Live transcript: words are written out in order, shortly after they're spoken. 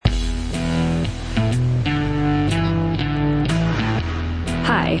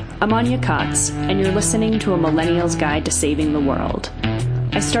I'm Anya Katz, and you're listening to A Millennial's Guide to Saving the World.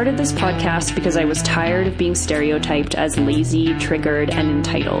 I started this podcast because I was tired of being stereotyped as lazy, triggered, and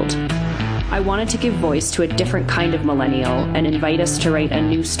entitled. I wanted to give voice to a different kind of millennial and invite us to write a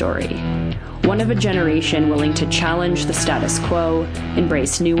new story. One of a generation willing to challenge the status quo,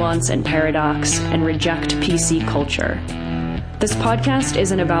 embrace nuance and paradox, and reject PC culture. This podcast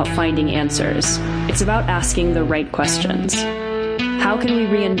isn't about finding answers. It's about asking the right questions. How can we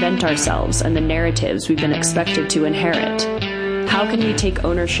reinvent ourselves and the narratives we've been expected to inherit? How can we take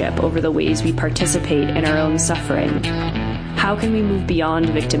ownership over the ways we participate in our own suffering? How can we move beyond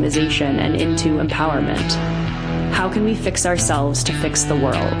victimization and into empowerment? How can we fix ourselves to fix the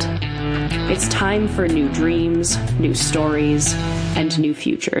world? It's time for new dreams, new stories, and new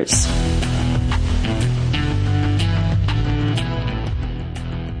futures.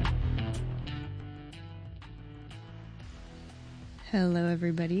 Hello,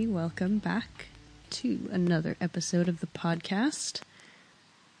 everybody. Welcome back to another episode of the podcast.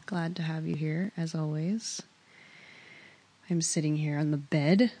 Glad to have you here, as always. I'm sitting here on the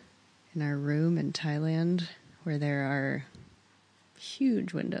bed in our room in Thailand, where there are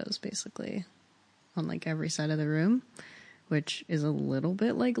huge windows, basically, on like every side of the room, which is a little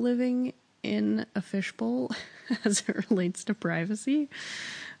bit like living in a fishbowl as it relates to privacy,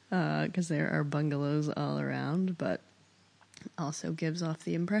 because there are bungalows all around, but also gives off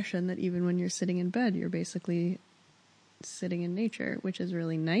the impression that even when you're sitting in bed, you're basically sitting in nature, which is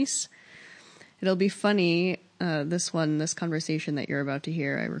really nice. It'll be funny, this conversation that you're about to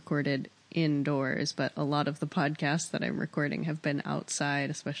hear, I recorded indoors, but a lot of the podcasts that I'm recording have been outside,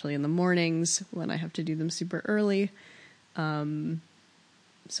 especially in the mornings when I have to do them super early. So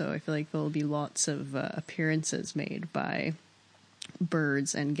I feel like there'll be lots of appearances made by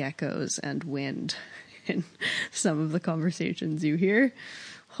birds and geckos and wind in some of the conversations you hear.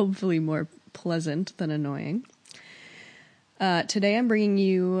 Hopefully more pleasant than annoying. Today I'm bringing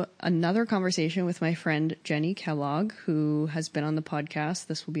you another conversation with my friend Jenny Kellogg, who has been on the podcast.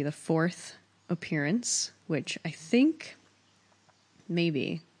 This will be the fourth appearance, which I think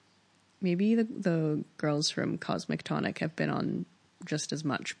maybe the girls from Cosmic Tonic have been on just as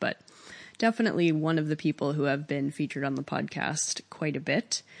much, but definitely one of the people who have been featured on the podcast quite a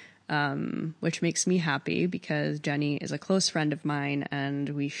bit. Which makes me happy because Jenny is a close friend of mine and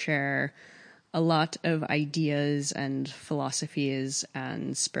we share a lot of ideas and philosophies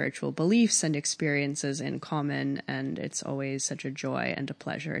and spiritual beliefs and experiences in common, and it's always such a joy and a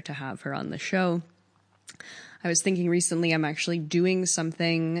pleasure to have her on the show. I was thinking recently I'm actually doing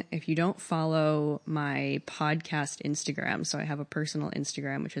something. If you don't follow my podcast Instagram, so I have a personal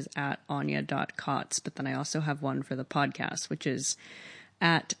Instagram, which is at anya.cots, but then I also have one for the podcast, which is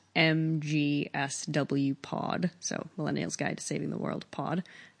at MGSW pod. So Millennial's Guide to Saving the World pod.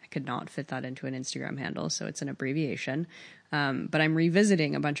 I could not fit that into an Instagram handle, so it's an abbreviation. But I'm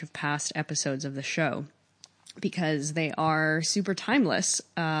revisiting a bunch of past episodes of the show because they are super timeless,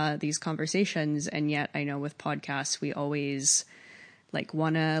 these conversations. And yet I know with podcasts, we always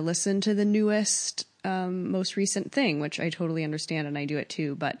want to listen to the newest, most recent thing, which I totally understand. And I do it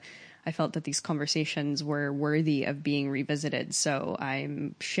too. But I felt that these conversations were worthy of being revisited. So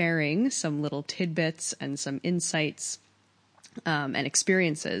I'm sharing some little tidbits and some insights and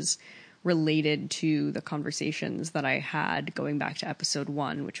experiences related to the conversations that I had going back to episode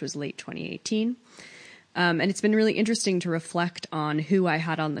 1, which was late 2018. And it's been really interesting to reflect on who I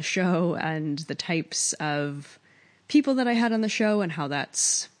had on the show and the types of people that I had on the show and how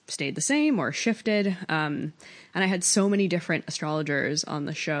that's stayed the same or shifted. And I had so many different astrologers on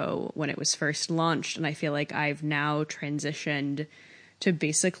the show when it was first launched. And I feel like I've now transitioned to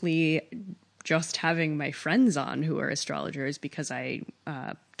basically just having my friends on who are astrologers because I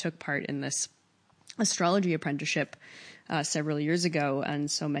took part in this astrology apprenticeship several years ago.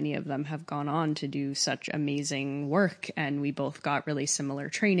 And so many of them have gone on to do such amazing work. And we both got really similar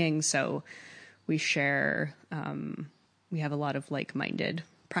training. So we share, we have a lot of like-minded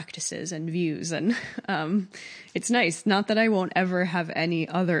practices and views, and it's nice. Not that I won't ever have any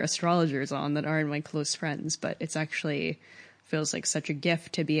other astrologers on that aren't my close friends, but it's actually feels like such a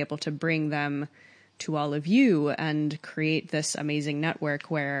gift to be able to bring them to all of you and create this amazing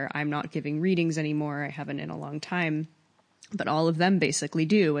network where I'm not giving readings anymore. I haven't in a long time, but all of them basically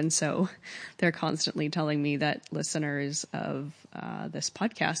do. And so they're constantly telling me that listeners of this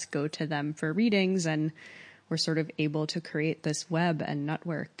podcast go to them for readings, and we're sort of able to create this web and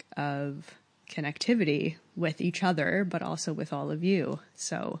network of connectivity with each other, but also with all of you.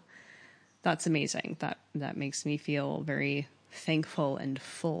 So that's amazing. That makes me feel very thankful and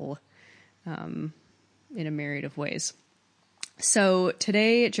full in a myriad of ways. So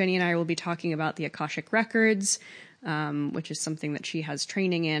today, Jenny and I will be talking about the Akashic Records, which is something that she has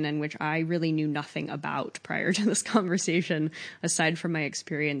training in and which I really knew nothing about prior to this conversation, aside from my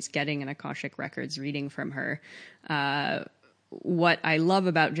experience getting an Akashic Records reading from her. What I love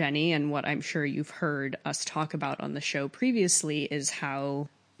about Jenny, and what I'm sure you've heard us talk about on the show previously, is how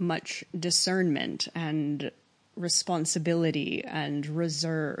much discernment and responsibility and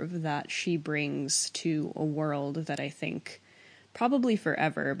reserve that she brings to a world that I think probably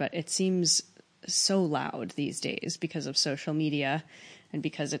forever, but it seems so loud these days because of social media and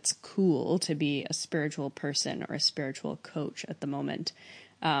because it's cool to be a spiritual person or a spiritual coach at the moment.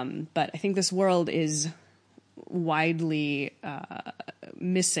 But I think this world is widely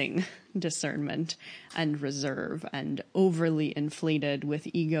missing discernment and reserve and overly inflated with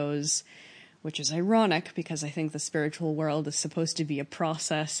egos, which is ironic because I think the spiritual world is supposed to be a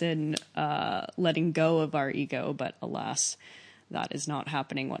process in letting go of our ego, but alas, that is not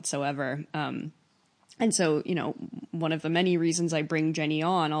happening whatsoever. And so, one of the many reasons I bring Jenny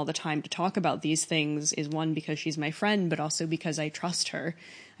on all the time to talk about these things is, one, because she's my friend, but also because I trust her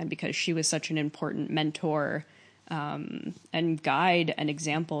and because she was such an important mentor and guide and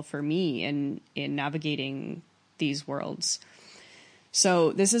example for me in navigating these worlds.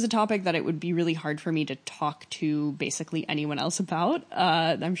 So this is a topic that it would be really hard for me to talk to basically anyone else about.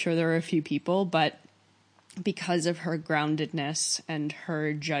 I'm sure there are a few people, but because of her groundedness and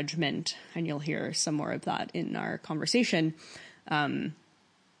her judgment, and you'll hear some more of that in our conversation, I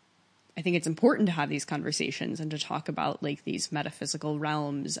think it's important to have these conversations and to talk about like these metaphysical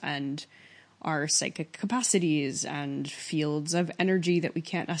realms and our psychic capacities and fields of energy that we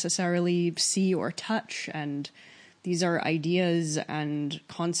can't necessarily see or touch. And these are ideas and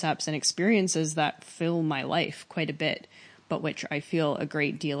concepts and experiences that fill my life quite a bit, but which I feel a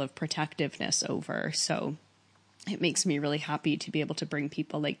great deal of protectiveness over. So it makes me really happy to be able to bring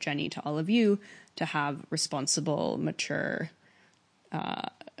people like Jenny to all of you to have responsible, mature,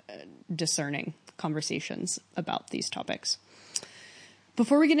 discerning conversations about these topics.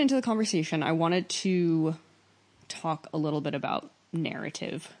 Before we get into the conversation, I wanted to talk a little bit about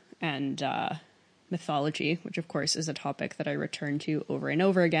narrative and mythology, which of course is a topic that I return to over and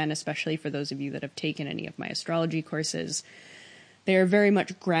over again, especially for those of you that have taken any of my astrology courses. They are very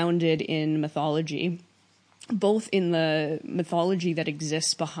much grounded in mythology, both in the mythology that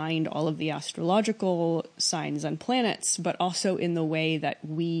exists behind all of the astrological signs and planets, but also in the way that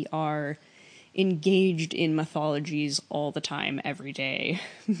we are engaged in mythologies all the time, every day,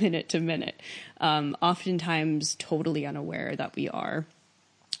 minute to minute, oftentimes totally unaware that we are.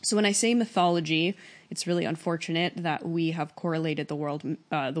 So when I say mythology, it's really unfortunate that we have correlated the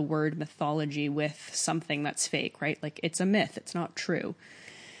word mythology with something that's fake, right? Like it's a myth, it's not true.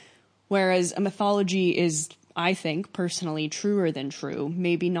 Whereas a mythology is, I think, personally truer than true,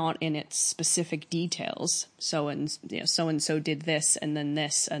 maybe not in its specific details. So-and-so did this, and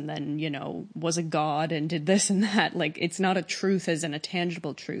then, was a god and did this and that. Like, it's not a truth as in a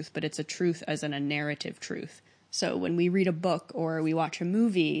tangible truth, but it's a truth as in a narrative truth. So when we read a book or we watch a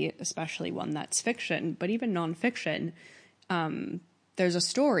movie, especially one that's fiction, but even nonfiction, there's a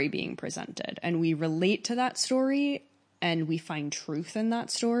story being presented and we relate to that story and we find truth in that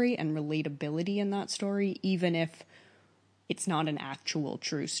story and relatability in that story, even if it's not an actual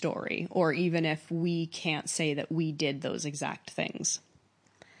true story, or even if we can't say that we did those exact things.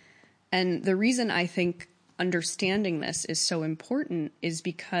 And the reason I think understanding this is so important is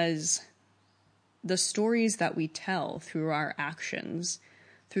because the stories that we tell through our actions,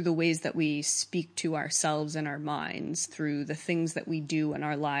 through the ways that we speak to ourselves and our minds, through the things that we do in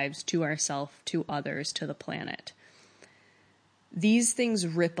our lives to ourselves, to others, to the planet, these things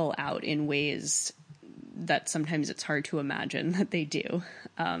ripple out in ways that sometimes it's hard to imagine that they do.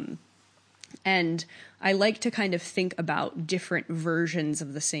 And I like to kind of think about different versions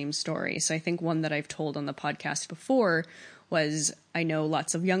of the same story. So I think one that I've told on the podcast before was, I know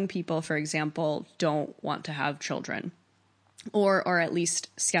lots of young people, for example, don't want to have children, or are at least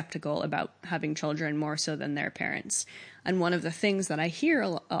skeptical about having children more so than their parents. And one of the things that I hear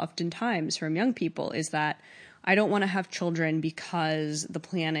oftentimes from young people is that I don't want to have children because the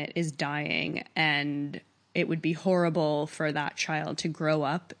planet is dying and it would be horrible for that child to grow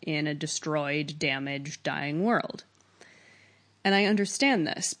up in a destroyed, damaged, dying world. And I understand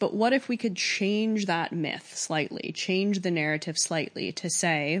this, but what if we could change that myth slightly, change the narrative slightly to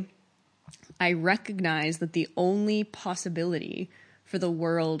say, I recognize that the only possibility for the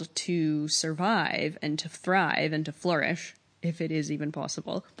world to survive and to thrive and to flourish, if it is even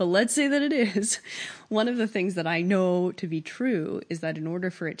possible, but let's say that it is, one of the things that I know to be true is that in order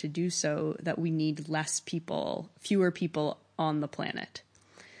for it to do so, that we need fewer people on the planet.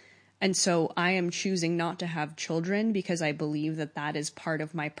 And so I am choosing not to have children because I believe that that is part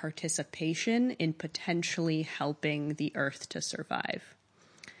of my participation in potentially helping the earth to survive.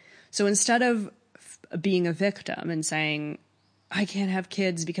 So instead of being a victim and saying, I can't have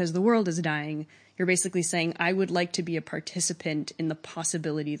kids because the world is dying, you're basically saying, I would like to be a participant in the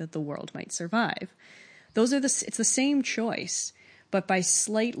possibility that the world might survive. It's the same choice, but by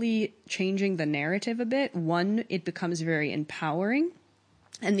slightly changing the narrative a bit, one, it becomes very empowering.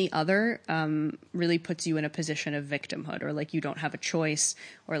 And the other really puts you in a position of victimhood, or like you don't have a choice,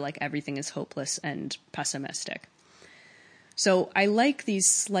 or like everything is hopeless and pessimistic. So I like these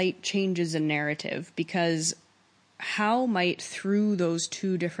slight changes in narrative because how might, through those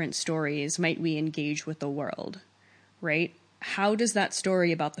two different stories, might we engage with the world, right? How does that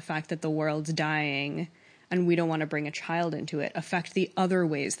story about the fact that the world's dying and we don't want to bring a child into it affect the other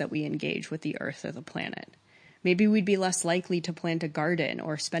ways that we engage with the earth or the planet? Maybe we'd be less likely to plant a garden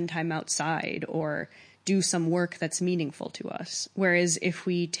or spend time outside or do some work that's meaningful to us. Whereas if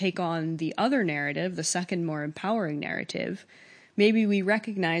we take on the other narrative, the second more empowering narrative, maybe we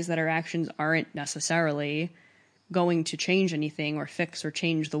recognize that our actions aren't necessarily going to change anything or fix or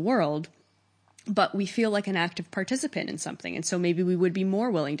change the world, but we feel like an active participant in something. And so maybe we would be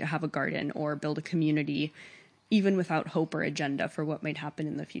more willing to have a garden or build a community, even without hope or agenda for what might happen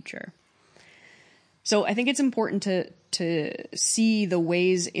in the future. So I think it's important to see the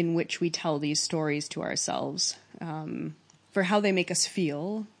ways in which we tell these stories to ourselves, for how they make us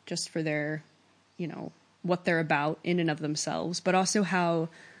feel, just for their, what they're about in and of themselves, but also how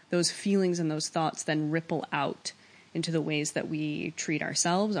those feelings and those thoughts then ripple out into the ways that we treat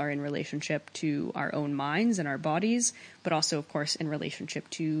ourselves, are in relationship to our own minds and our bodies, but also, of course, in relationship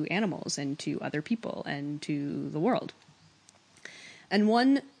to animals and to other people and to the world. And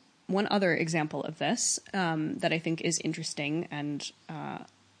one other example of this that I think is interesting, and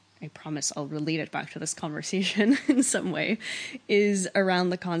I promise I'll relate it back to this conversation in some way, is around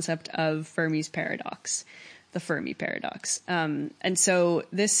the concept of Fermi's paradox, the Fermi paradox. And so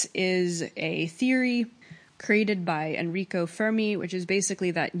this is a theory created by Enrico Fermi, which is basically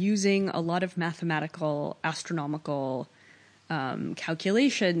that using a lot of mathematical, astronomical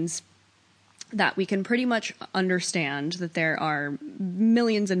calculations, that we can pretty much understand that there are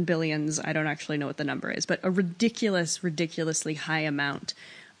millions and billions, I don't actually know what the number is, but a ridiculously high amount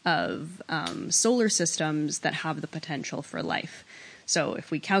of solar systems that have the potential for life. So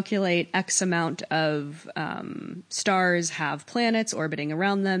if we calculate X amount of stars have planets orbiting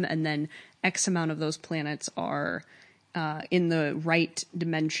around them, and then X amount of those planets are in the right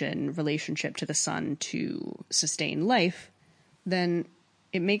dimension relationship to the sun to sustain life, then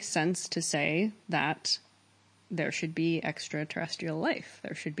it makes sense to say that there should be extraterrestrial life.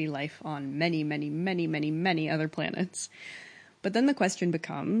 There should be life on many, many, many, many, many other planets. But then the question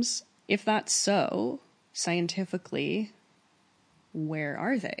becomes, if that's so, scientifically, where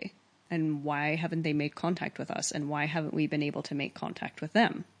are they? And why haven't they made contact with us? And why haven't we been able to make contact with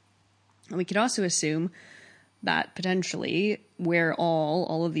them? And we could also assume that potentially where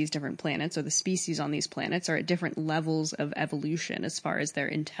all of these different planets, or the species on these planets, are at different levels of evolution as far as their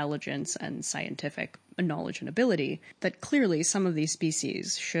intelligence and scientific knowledge and ability, that clearly some of these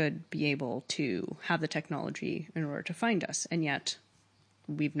species should be able to have the technology in order to find us. And yet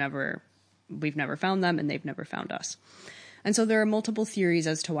we've never found them, and they've never found us. And so there are multiple theories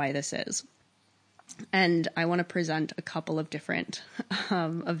as to why this is. And I want to present a couple of different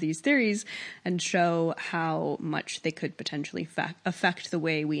of these theories and show how much they could potentially affect the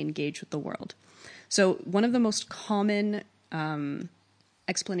way we engage with the world. So one of the most common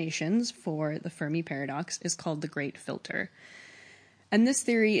explanations for the Fermi paradox is called the Great Filter. And this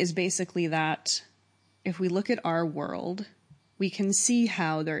theory is basically that if we look at our world, we can see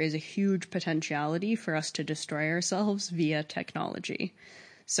how there is a huge potentiality for us to destroy ourselves via technology.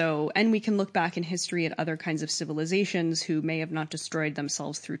 So, and we can look back in history at other kinds of civilizations who may have not destroyed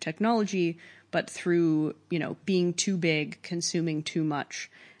themselves through technology, but through, being too big, consuming too much,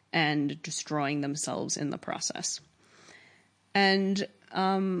 and destroying themselves in the process. And,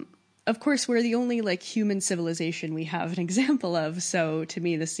 of course, we're the only, human civilization we have an example of, so to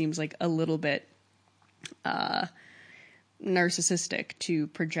me this seems like a little bit, narcissistic to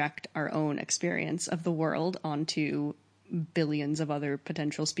project our own experience of the world onto billions of other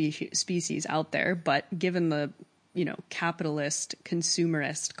potential species out there. But given the, capitalist,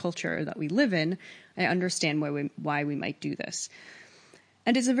 consumerist culture that we live in, I understand why we might do this.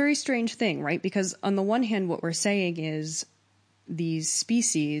 And it's a very strange thing, right? Because on the one hand, what we're saying is these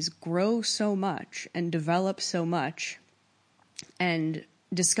species grow so much and develop so much and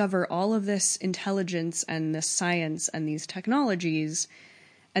discover all of this intelligence and this science and these technologies,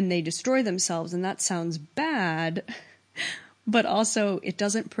 and they destroy themselves, and that sounds bad, but also it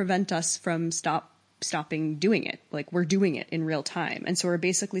doesn't prevent us from stopping doing it. Like, we're doing it in real time. And so we're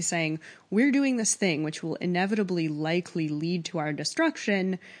basically saying, we're doing this thing which will inevitably likely lead to our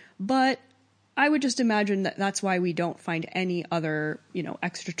destruction, but I would just imagine that that's why we don't find any other,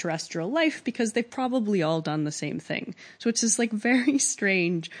 extraterrestrial life, because they've probably all done the same thing. So it's this like very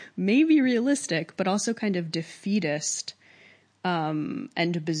strange, maybe realistic, but also kind of defeatist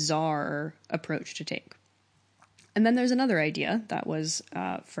and bizarre approach to take. And then there's another idea that was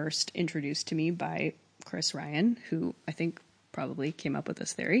first introduced to me by Chris Ryan, who I think probably came up with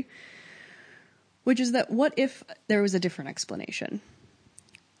this theory, which is that what if there was a different explanation?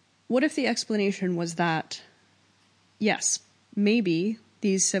 What if the explanation was that, yes, maybe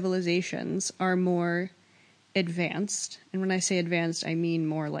these civilizations are more advanced, and when I say advanced, I mean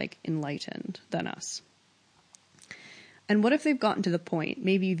more like enlightened than us. And what if they've gotten to the point,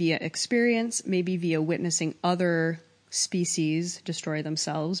 maybe via experience, maybe via witnessing other species destroy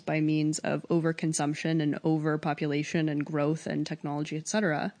themselves by means of overconsumption and overpopulation and growth and technology,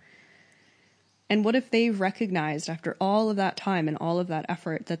 etc. And what if they've recognized after all of that time and all of that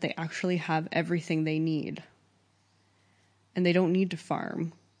effort that they actually have everything they need? And they don't need to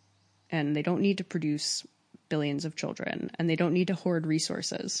farm, and they don't need to produce billions of children, and they don't need to hoard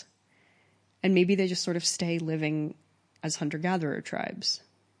resources. And maybe they just sort of stay living as hunter-gatherer tribes.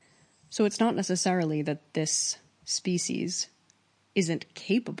 So it's not necessarily that this species isn't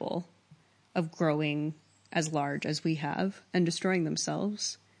capable of growing as large as we have and destroying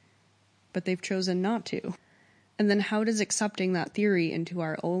themselves, but they've chosen not to. And then how does accepting that theory into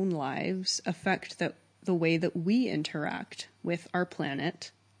our own lives affect the way that we interact with our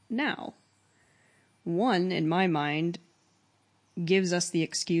planet now? One, in my mind, gives us the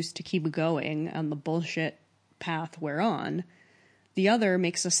excuse to keep going on the bullshit path we're on. The other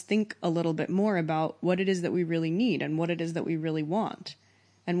makes us think a little bit more about what it is that we really need and what it is that we really want.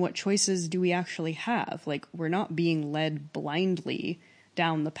 And what choices do we actually have? Like, we're not being led blindly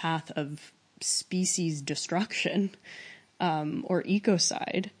down the path of species destruction or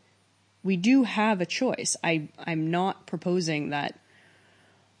ecocide. We do have a choice. I'm not proposing that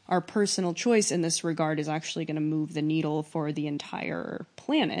our personal choice in this regard is actually going to move the needle for the entire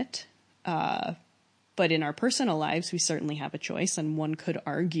planet. But in our personal lives, we certainly have a choice, and one could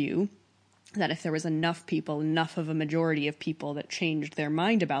argue that if there was enough of a majority of people that changed their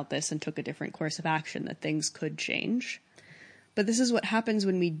mind about this and took a different course of action, that things could change. But this is what happens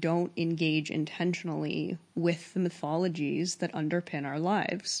when we don't engage intentionally with the mythologies that underpin our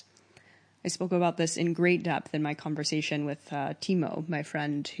lives. I spoke about this in great depth in my conversation with Timo, my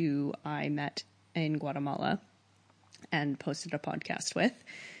friend who I met in Guatemala and posted a podcast with.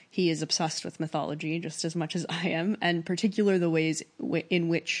 He is obsessed with mythology just as much as I am, and particular the ways in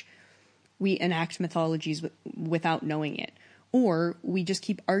which we enact mythologies without knowing it. Or we just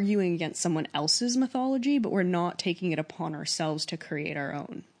keep arguing against someone else's mythology, but we're not taking it upon ourselves to create our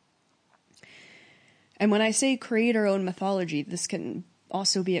own. And when I say create our own mythology, this can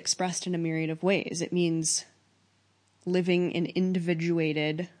also be expressed in a myriad of ways. It means living an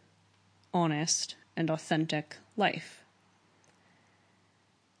individuated, honest, and authentic life.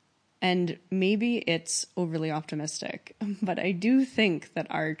 And maybe it's overly optimistic, but I do think that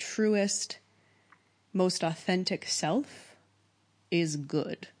our truest, most authentic self is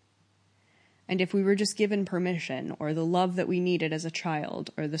good. And if we were just given permission, or the love that we needed as a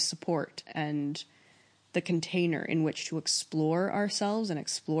child, or the support and the container in which to explore ourselves and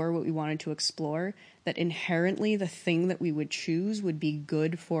explore what we wanted to explore, that inherently the thing that we would choose would be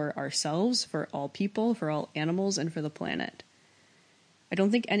good for ourselves, for all people, for all animals, and for the planet. I don't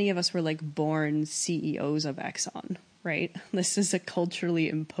think any of us were like born CEOs of Exxon, right? This is a culturally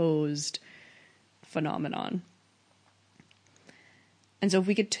imposed phenomenon. And so if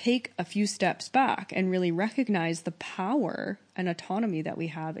we could take a few steps back and really recognize the power and autonomy that we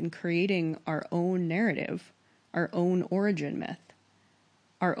have in creating our own narrative, our own origin myth,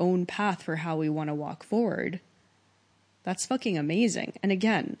 our own path for how we want to walk forward, that's fucking amazing. And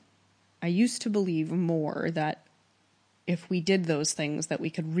again, I used to believe more that if we did those things, that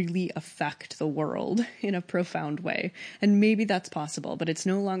we could really affect the world in a profound way. And maybe that's possible, but it's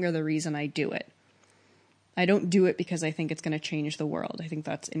no longer the reason I do it. I don't do it because I think it's going to change the world. I think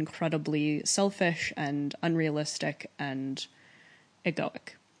that's incredibly selfish and unrealistic and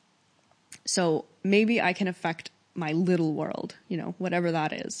egoic. So maybe I can affect my little world, whatever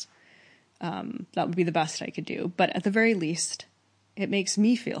that is. That would be the best I could do. But at the very least, it makes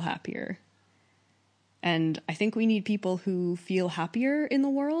me feel happier. And I think we need people who feel happier in the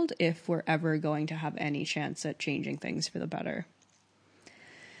world if we're ever going to have any chance at changing things for the better.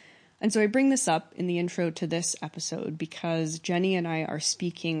 And so I bring this up in the intro to this episode because Jenny and I are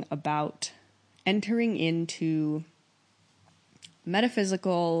speaking about entering into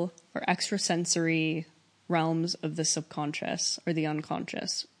metaphysical or extrasensory realms of the subconscious or the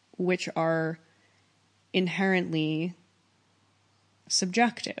unconscious, which are inherently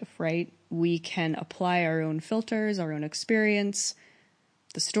subjective, right? We can apply our own filters, our own experience,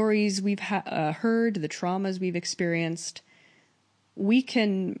 the stories we've heard, the traumas we've experienced. We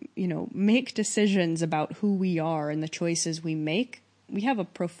can, make decisions about who we are and the choices we make. We have a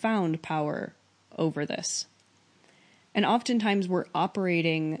profound power over this. And oftentimes we're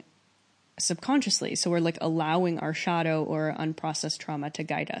operating subconsciously. So we're like allowing our shadow or unprocessed trauma to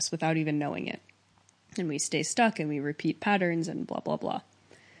guide us without even knowing it. And we stay stuck and we repeat patterns and blah, blah, blah.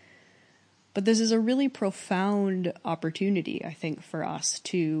 But this is a really profound opportunity, I think, for us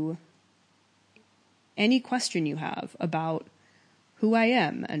to, any question you have about who I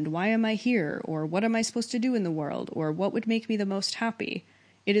am and why am I here, or what am I supposed to do in the world, or what would make me the most happy,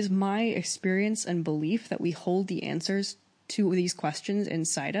 it is my experience and belief that we hold the answers to these questions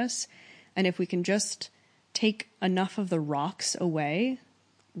inside us. And if we can just take enough of the rocks away,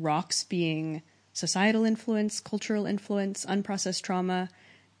 rocks being societal influence, cultural influence, unprocessed trauma,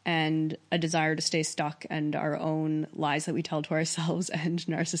 and a desire to stay stuck, and our own lies that we tell to ourselves, and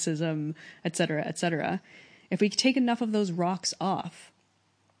narcissism, etc., etc. If we take enough of those rocks off,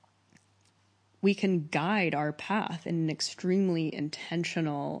 we can guide our path in an extremely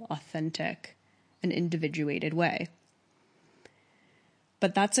intentional, authentic, and individuated way.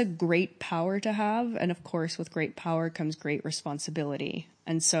 But that's a great power to have, and of course, with great power comes great responsibility.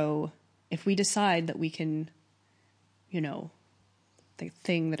 And so, if we decide that we can, the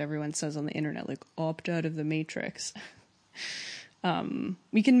thing that everyone says on the internet, like opt out of the matrix,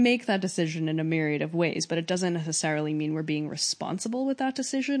 we can make that decision in a myriad of ways, but it doesn't necessarily mean we're being responsible with that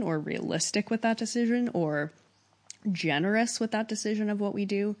decision, or realistic with that decision, or generous with that decision of what we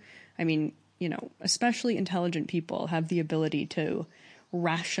do. I mean, especially intelligent people have the ability to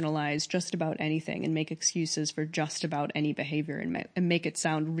rationalize just about anything and make excuses for just about any behavior and make it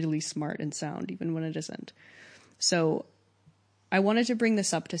sound really smart and sound even when it isn't. So I wanted to bring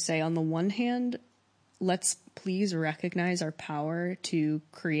this up to say, on the one hand, let's please recognize our power to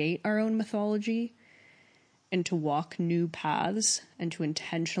create our own mythology and to walk new paths and to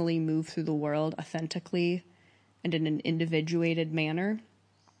intentionally move through the world authentically and in an individuated manner.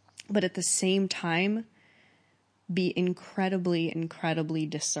 But at the same time, be incredibly, incredibly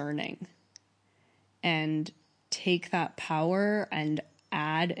discerning and take that power and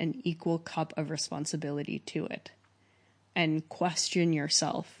add an equal cup of responsibility to it and question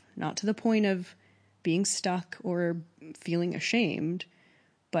yourself, not to the point of being stuck or feeling ashamed,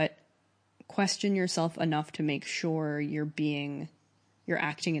 but question yourself enough to make sure you're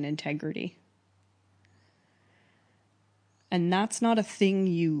acting in integrity. And that's not a thing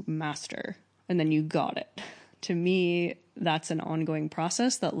you master and then you got it. To me, that's an ongoing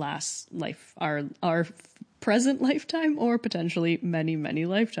process that lasts our present lifetime, or potentially many, many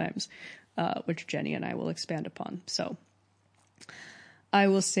lifetimes, which Jenny and I will expand upon. So I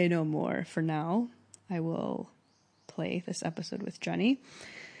will say no more for now. I will play this episode with Jenny.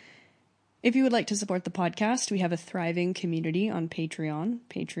 If you would like to support the podcast, we have a thriving community on Patreon,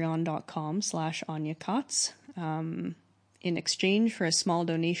 patreon.com/Anya Kotz. In exchange for a small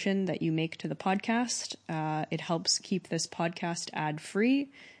donation that you make to the podcast, it helps keep this podcast ad-free.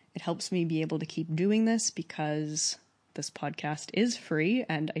 It helps me be able to keep doing this because this podcast is free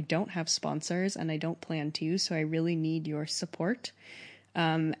and I don't have sponsors and I don't plan to, so I really need your support.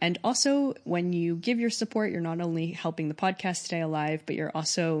 And also, when you give your support, you're not only helping the podcast stay alive, but you're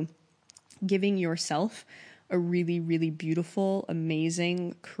also giving yourself a really, really beautiful,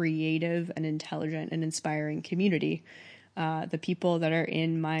 amazing, creative, and intelligent and inspiring community. The people that are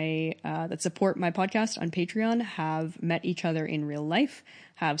in that support my podcast on Patreon have met each other in real life,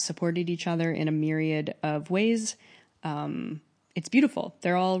 have supported each other in a myriad of ways. It's beautiful.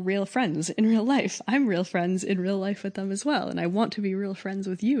 They're all real friends in real life. I'm real friends in real life with them as well. And I want to be real friends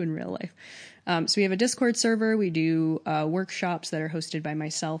with you in real life. So we have a Discord server. We do workshops that are hosted by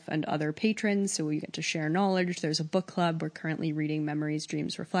myself and other patrons. So we get to share knowledge. There's a book club. We're currently reading Memories,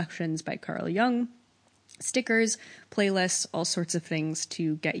 Dreams, Reflections by Carl Jung. Stickers, playlists, all sorts of things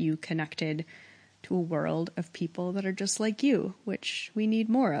to get you connected to a world of people that are just like you, which we need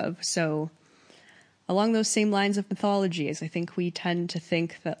more of. So along those same lines of mythologies, I think we tend to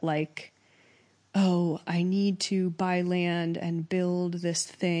think that I need to buy land and build this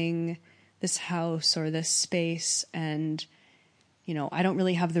thing this house or this space, and, I don't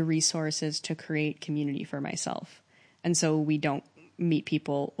really have the resources to create community for myself. And so we don't meet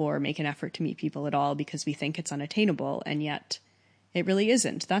people or make an effort to meet people at all because we think it's unattainable, and yet it really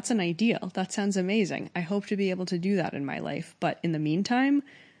isn't. That's an ideal. That sounds amazing. I hope to be able to do that in my life. But in the meantime,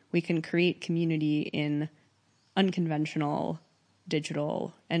 we can create community in unconventional,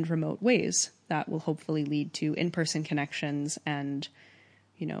 digital, and remote ways that will hopefully lead to in-person connections and,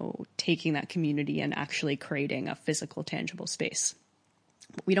 taking that community and actually creating a physical, tangible space.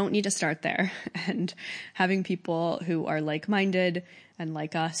 We don't need to start there, and having people who are like-minded and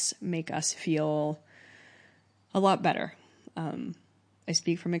like us make us feel a lot better. I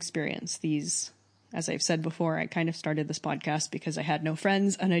speak from experience. As I've said before, I kind of started this podcast because I had no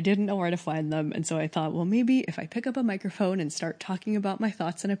friends and I didn't know where to find them. And so I thought, well, maybe if I pick up a microphone and start talking about my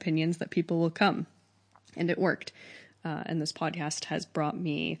thoughts and opinions, that people will come. And it worked. And this podcast has brought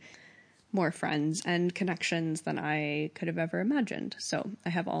me more friends and connections than I could have ever imagined. So I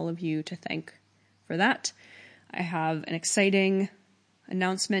have all of you to thank for that. I have an exciting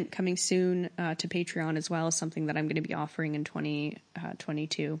announcement coming soon to Patreon as well, something that I'm going to be offering in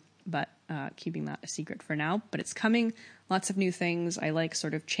 2022, but keeping that a secret for now. But it's coming. Lots of new things. I like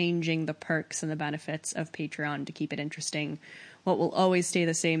sort of changing the perks and the benefits of Patreon to keep it interesting. What will always stay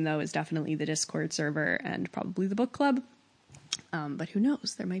the same, though, is definitely the Discord server and probably the book club. But who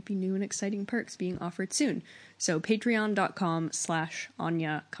knows? There might be new and exciting perks being offered soon. So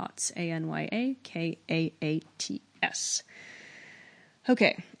patreon.com/Anya Katz, ANYAKAATS.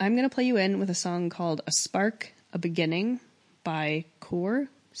 Okay, I'm going to play you in with a song called A Spark, A Beginning by Corre,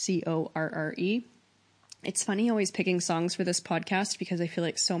 Corre. It's funny always picking songs for this podcast because I feel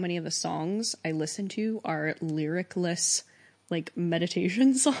like so many of the songs I listen to are lyricless, like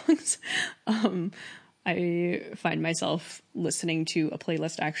meditation songs. I find myself listening to a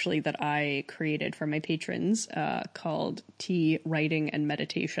playlist actually that I created for my patrons called Tea, Writing, and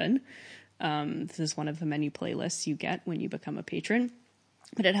Meditation. This is one of the many playlists you get when you become a patron.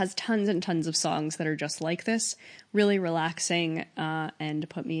 But it has tons and tons of songs that are just like this, really relaxing and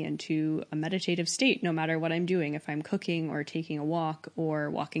put me into a meditative state no matter what I'm doing, if I'm cooking or taking a walk or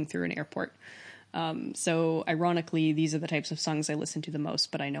walking through an airport. So ironically, these are the types of songs I listen to the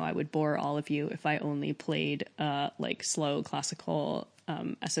most, but I know I would bore all of you if I only played like slow classical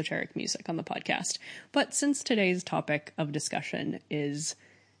esoteric music on the podcast. But since today's topic of discussion is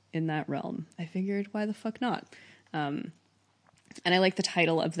in that realm, I figured why the fuck not? And I like the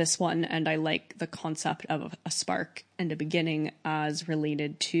title of this one, and I like the concept of a spark and a beginning as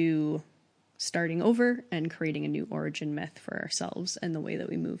related to starting over and creating a new origin myth for ourselves and the way that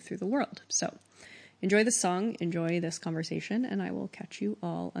we move through the world. So enjoy the song, enjoy this conversation, and I will catch you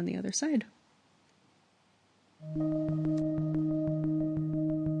all on the other side.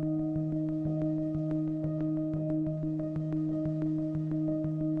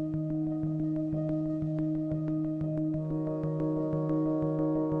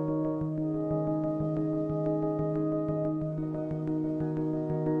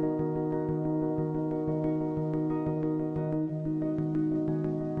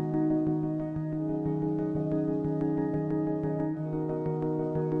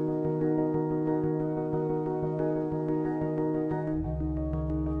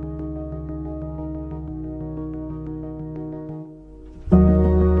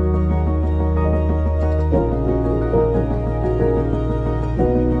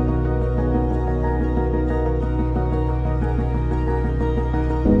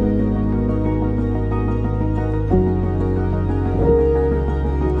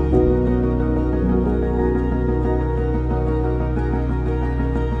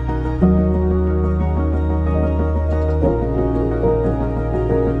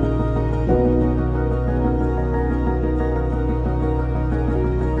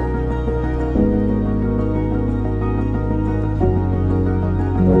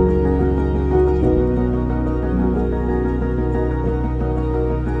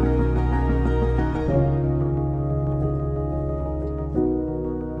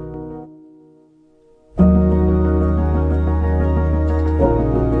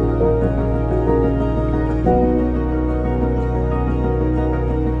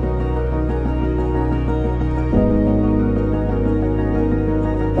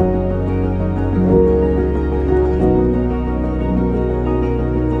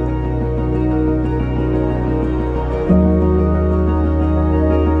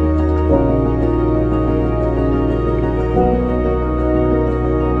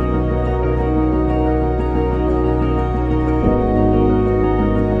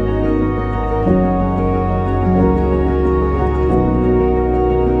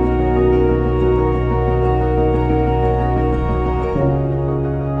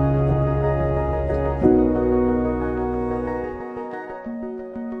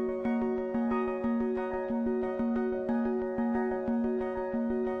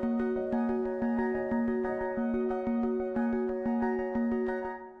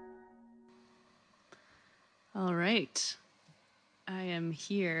 right. I am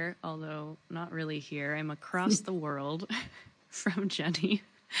here, although not really here. I'm across the world from Jenny,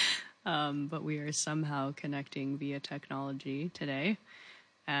 but we are somehow connecting via technology today.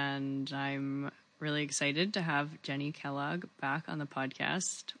 And I'm really excited to have Jenny Kellogg back on the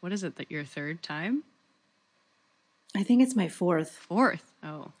podcast. What is it, that your third time? I think it's my fourth. Fourth?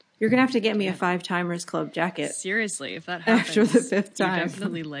 Oh. You're going to have to get me a 5 Timers Club jacket. Seriously, if that happens, after the 5th time. You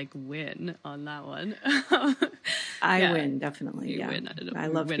definitely win on that one. I win, definitely. You win. I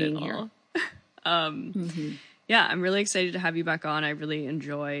love being here. Yeah, I'm really excited to have you back on. I really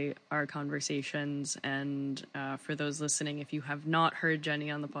enjoy our conversations. And for those listening, if you have not heard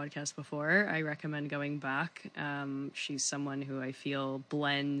Jenny on the podcast before, I recommend going back. She's someone who I feel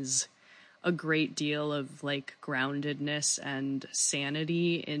blends a great deal of groundedness and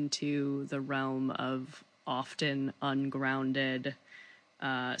sanity into the realm of often ungrounded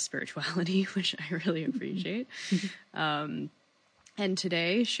spirituality, which I really appreciate. And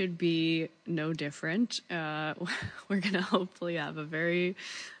today should be no different. We're going to hopefully have a very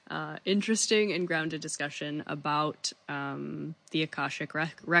interesting and grounded discussion about the Akashic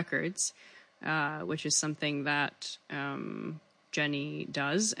records, which is something that Jenny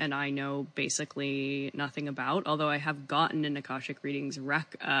does, and I know basically nothing about, although I have gotten an Akashic readings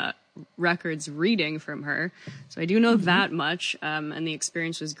records reading from her. So I do know that much, and the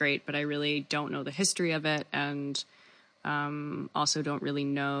experience was great, but I really don't know the history of it, and also don't really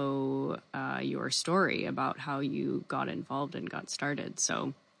know your story about how you got involved and got started.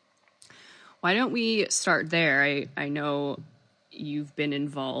 So why don't we start there? I know you've been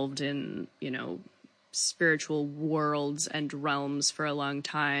involved in, spiritual worlds and realms for a long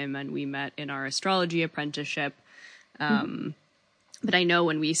time, and we met in our astrology apprenticeship. But I know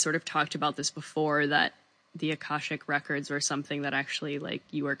when we sort of talked about this before, that the Akashic records were something that actually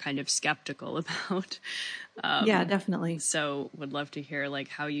you were kind of skeptical about. Yeah, definitely. So would love to hear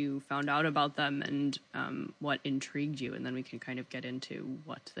how you found out about them and what intrigued you, and then we can kind of get into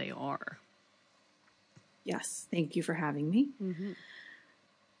what they are. Yes, thank you for having me.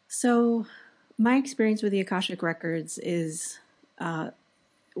 So my experience with the Akashic records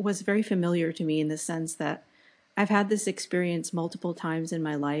was very familiar to me in the sense that I've had this experience multiple times in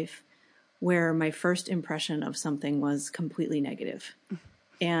my life where my first impression of something was completely negative.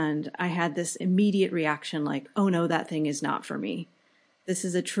 And I had this immediate reaction oh no, that thing is not for me. This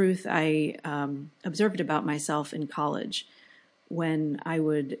is a truth I observed about myself in college when I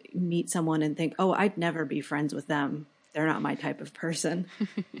would meet someone and think, oh, I'd never be friends with them. They're not my type of person.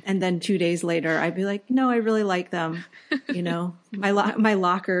 And then 2 days later, I'd be like, no, I really like them. My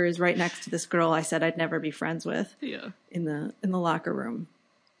locker is right next to this girl I said I'd never be friends with in the locker room.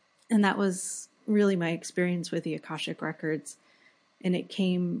 And that was really my experience with the Akashic records. And it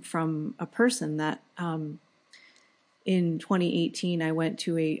came from a person that in 2018, I went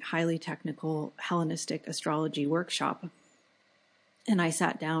to a highly technical Hellenistic astrology workshop. And I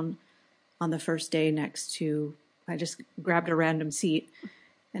sat down on the first day I just grabbed a random seat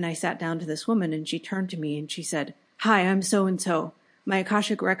and I sat down to this woman, and she turned to me and she said, "Hi, I'm so-and-so. My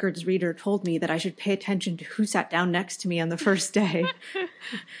Akashic records reader told me that I should pay attention to who sat down next to me on the first day."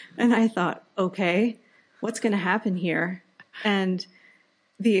 And I thought, okay, what's going to happen here? And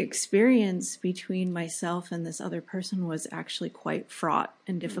the experience between myself and this other person was actually quite fraught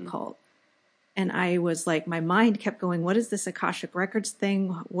and difficult. And I was my mind kept going, what is this Akashic records thing?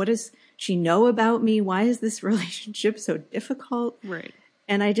 What does she know about me? Why is this relationship so difficult? Right.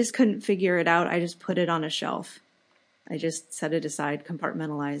 And I just couldn't figure it out. I just put it on a shelf. I just set it aside,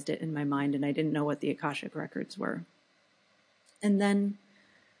 compartmentalized it in my mind, and I didn't know what the Akashic records were. And then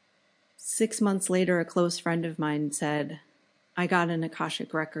 6 months later, a close friend of mine said, I got an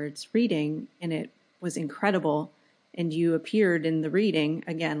Akashic records reading, and it was incredible. And you appeared in the reading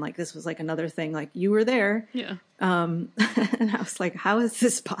again, this was another thing, you were there. Yeah. And I was like, how is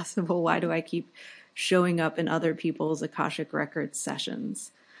this possible? Why do I keep showing up in other people's Akashic records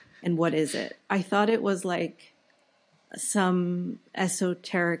sessions? And what is it? I thought it was some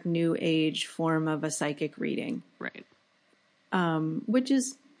esoteric new age form of a psychic reading. Right. Which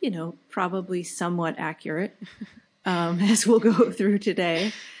is, probably somewhat accurate, as we'll go through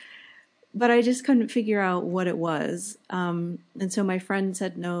today. But I just couldn't figure out what it was. And so my friend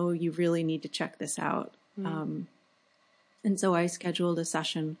said, no, you really need to check this out. And so I scheduled a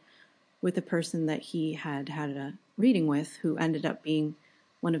session with a person that he had a reading with, who ended up being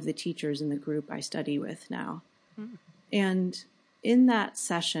one of the teachers in the group I study with now. And in that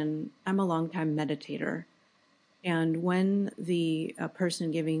session, I'm a longtime meditator. And when the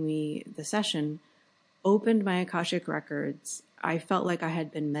person giving me the session opened my Akashic records, I felt like I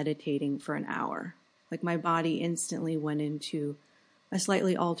had been meditating for an hour. Like my body instantly went into a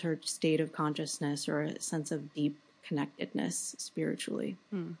slightly altered state of consciousness or a sense of deep connectedness spiritually.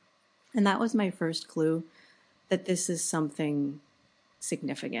 And that was my first clue that this is something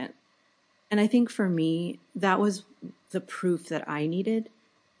significant. And I think for me, that was the proof that I needed,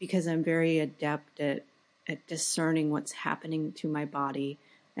 because I'm very adept at discerning what's happening to my body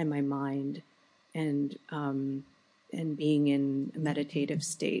and my mind, and being in meditative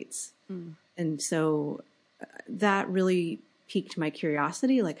states. And so that really piqued my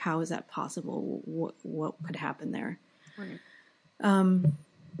curiosity. Like, how is that possible? What could happen there? Right. And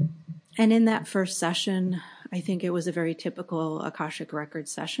in that first session, I think it was a very typical Akashic Records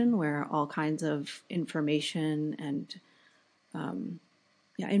session where all kinds of information and,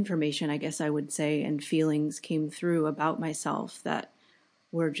 information, I guess I would say, and feelings came through about myself that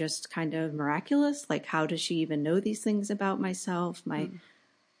were just kind of miraculous. Like, how does she even know these things about myself? My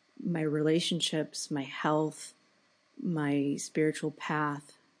relationships, my health, my spiritual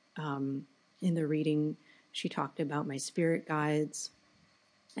path. In the reading, she talked about my spirit guides,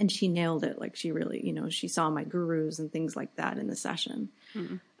 and she nailed it. Like, she really, she saw my gurus and things like that in the session.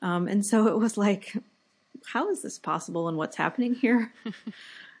 And so it was like, how is this possible and what's happening here?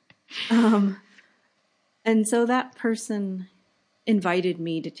 And so that person invited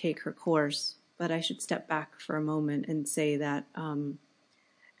me to take her course, but I should step back for a moment and say that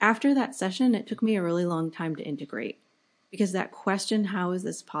after that session, it took me a really long time to integrate, because that question, how is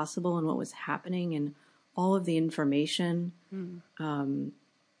this possible, and what was happening, and all of the information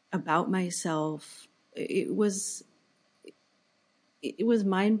about myself, it was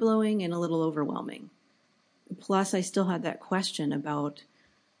mind-blowing and a little overwhelming. Plus, I still had that question about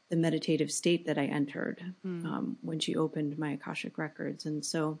the meditative state that I entered when she opened my Akashic Records. And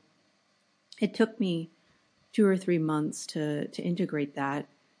so it took me 2 or 3 months to integrate that.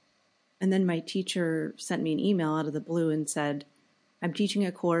 And then my teacher sent me an email out of the blue and said, I'm teaching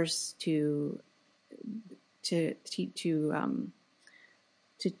a course to teach you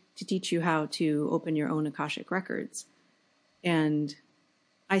how to open your own Akashic Records. And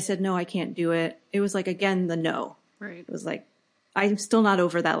I said, no, I can't do it. It was like, again, the no. Right. It was like, I'm still not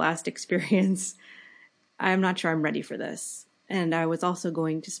over that last experience. I'm not sure I'm ready for this. And I was also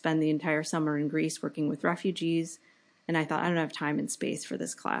going to spend the entire summer in Greece working with refugees. And I thought, I don't have time and space for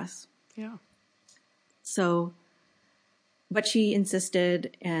this class. Yeah. So, but she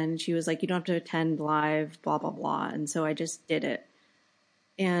insisted, and she was like, you don't have to attend live, blah, blah, blah. And so I just did it.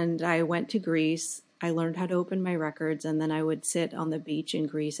 And I went to Greece. I learned how to open my records, and then I would sit on the beach in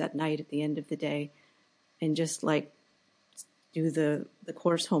Greece at night at the end of the day and just like do the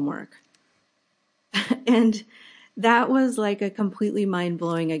course homework. And that was like a completely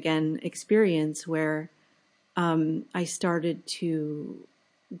mind-blowing, again, experience where I started to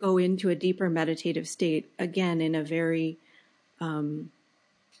go into a deeper meditative state, again, in a very, in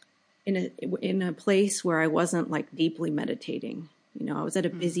a place where I wasn't like deeply meditating. I was at a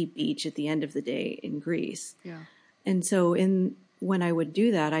busy beach at the end of the day in Greece. Yeah. And so when I would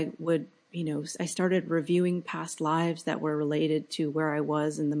do that, I would, I started reviewing past lives that were related to where I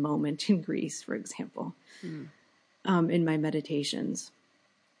was in the moment in Greece, for example, in my meditations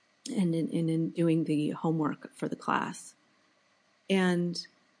and in doing the homework for the class. And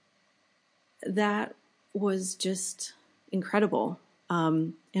that was just incredible.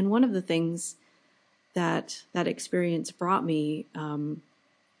 And one of the things that experience brought me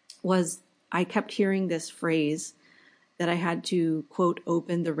was I kept hearing this phrase that I had to, quote,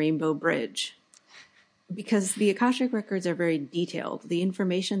 open the rainbow bridge, because the Akashic Records are very detailed. The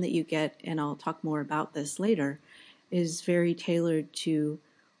information that you get, and I'll talk more about this later, is very tailored to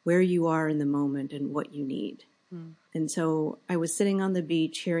where you are in the moment and what you need. And so I was sitting on the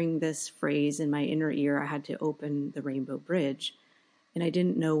beach hearing this phrase in my inner ear, I had to open the rainbow bridge, and I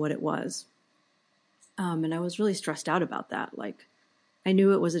didn't know what it was. And I was really stressed out about that. Like, I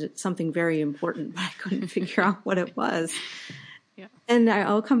knew it was something very important, but I couldn't figure out what it was. Yeah. And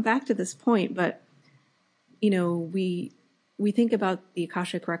I'll come back to this point, but, we think about the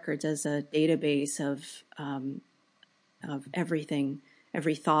Akashic Records as a database of everything,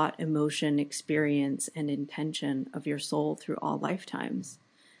 every thought, emotion, experience, and intention of your soul through all lifetimes.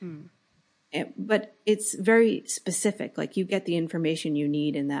 But it's very specific. Like, you get the information you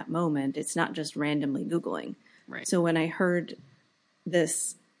need in that moment. It's not just randomly Googling. Right. So when I heard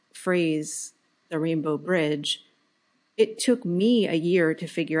this phrase, the rainbow bridge, it took me a year to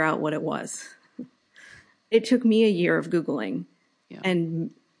figure out what it was. It took me a year of Googling and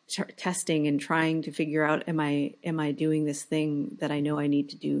testing and trying to figure out, am I doing this thing that I know I need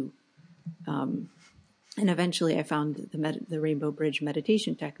to do? And eventually I found the rainbow bridge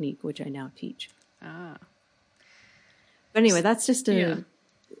meditation technique, which I now teach. Ah. But anyway, that's just a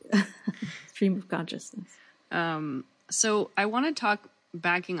stream of consciousness. So I want to talk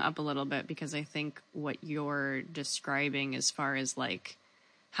backing up a little bit, because I think what you're describing as far as like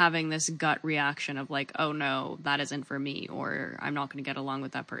having this gut reaction of like, oh no, that isn't for me, or I'm not going to get along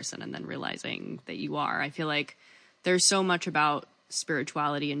with that person, and then realizing that you are. I feel like there's so much about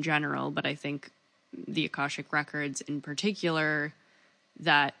spirituality in general, but I think the Akashic Records in particular,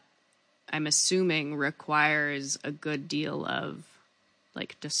 that I'm assuming requires a good deal of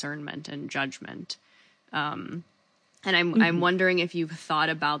like discernment and judgment. And I'm wondering if you've thought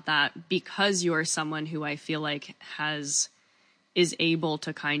about that, because you're someone who I feel like is able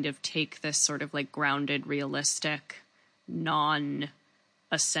to kind of take this sort of like grounded, realistic,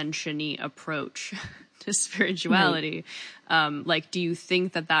 non-ascension-y approach to spirituality. Right. Like, do you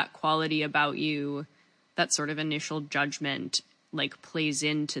think that quality about you, that sort of initial judgment, like plays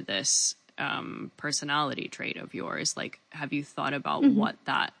into this personality trait of yours? Like, have you thought about what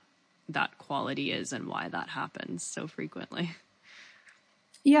that quality is and why that happens so frequently?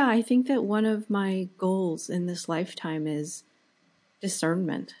 Yeah, I think that one of my goals in this lifetime is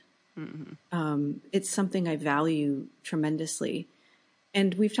discernment. It's something I value tremendously.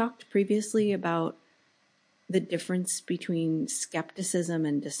 And we've talked previously about the difference between skepticism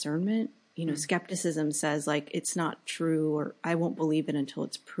and discernment. You know, skepticism says like, it's not true, or I won't believe it until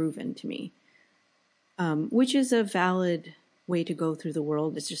it's proven to me, which is a valid way to go through the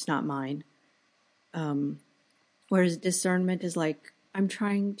world. It's just not mine. Whereas discernment is like, I'm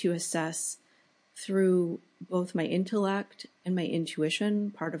trying to assess through both my intellect and my intuition,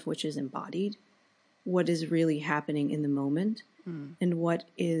 part of which is embodied, what is really happening in the moment and what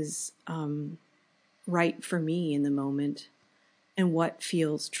is right for me in the moment and what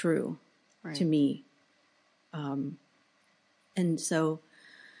feels true to me. And so,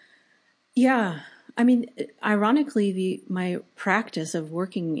 yeah, I mean, ironically, my practice of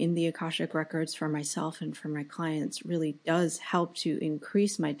working in the Akashic Records for myself and for my clients really does help to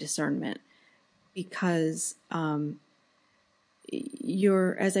increase my discernment, because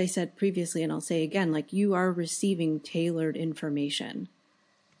you're, as I said previously, and I'll say again, like you are receiving tailored information,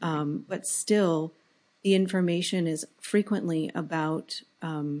 but still the information is frequently about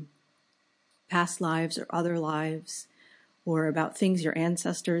past lives or other lives, or about things your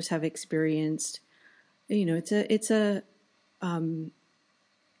ancestors have experienced. You know, it's a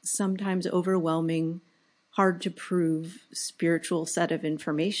sometimes overwhelming, hard to prove spiritual set of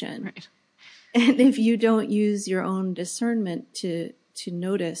information. Right. And if you don't use your own discernment to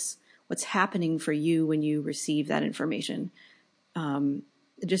notice what's happening for you when you receive that information,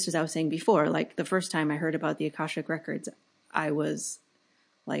 just as I was saying before, like the first time I heard about the Akashic Records, I was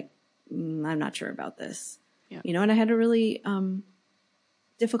like, I'm not sure about this. Yeah. You know, and I had a really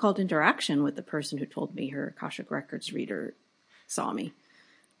difficult interaction with the person who told me her Akashic Records reader saw me.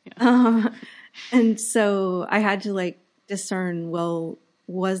 Yeah. And so I had to like discern, well,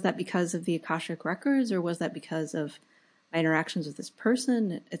 was that because of the Akashic Records, or was that because of my interactions with this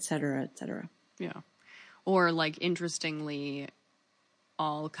person, et cetera, et cetera? Yeah. Or like, interestingly,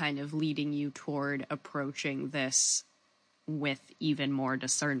 all kind of leading you toward approaching this with even more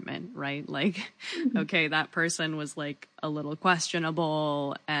discernment, right? Like, okay, that person was like a little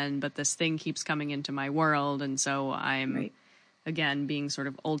questionable, but this thing keeps coming into my world. And so I'm, again, being sort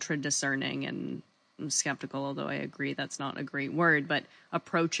of ultra discerning and skeptical, although I agree that's not a great word, but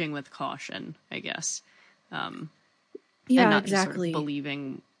approaching with caution, I guess. And not just sort of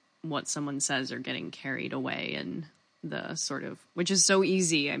believing what someone says or getting carried away in the sort of, which is so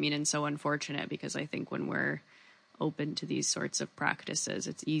easy, I mean, and so unfortunate, because I think when we're open to these sorts of practices,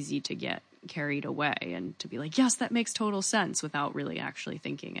 it's easy to get carried away and to be like, yes, that makes total sense, without really actually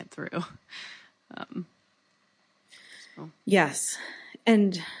thinking it through. Yes.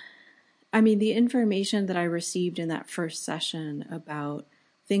 And I mean, the information that I received in that first session about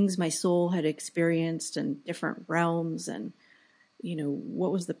things my soul had experienced in different realms, and, you know,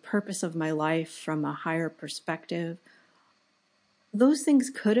 what was the purpose of my life from a higher perspective, those things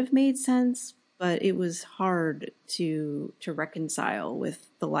could have made sense, but it was hard to reconcile with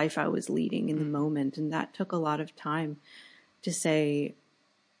the life I was leading in the moment. And that took a lot of time to say,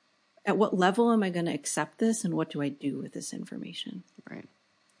 at what level am I going to accept this, and what do I do with this information? Right.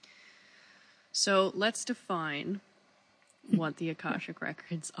 So let's define what the Akashic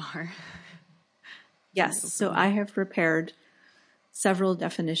Records are. Yes. So I have prepared several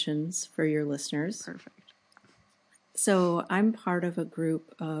definitions for your listeners. Perfect. So I'm part of a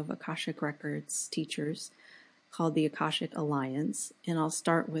group of Akashic Records teachers called the Akashic Alliance. And I'll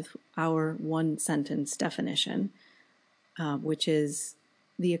start with our one sentence definition, which is,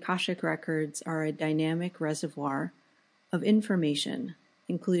 the Akashic records are a dynamic reservoir of information,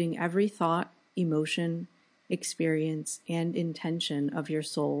 including every thought, emotion, experience, and intention of your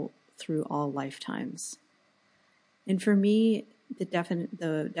soul through all lifetimes. And for me, the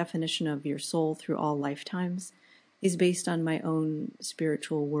definition of your soul through all lifetimes is based on my own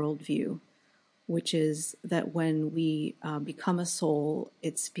spiritual worldview, which is that when we become a soul,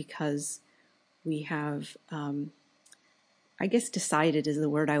 it's because we have, I guess decided is the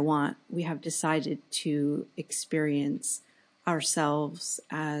word I want. We have decided to experience ourselves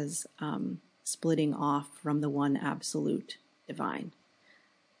as splitting off from the one absolute divine.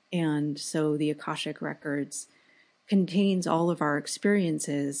 And so the Akashic records contains all of our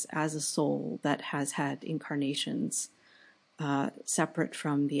experiences as a soul that has had incarnations separate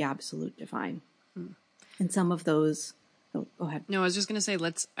from the absolute divine. And some of those, go ahead. No, I was just going to say,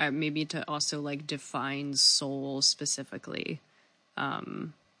 let's maybe to also like define soul specifically,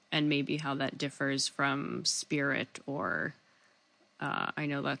 and maybe how that differs from spirit or, I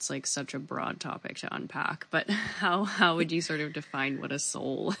know that's like such a broad topic to unpack, but how would you sort of define what a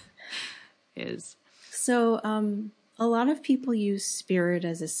soul is? So, a lot of people use spirit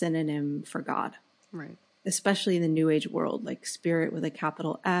as a synonym for God. Right. Especially in the New Age world, like spirit with a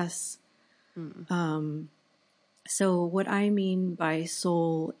capital S. So what I mean by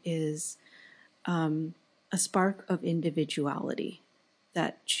soul is a spark of individuality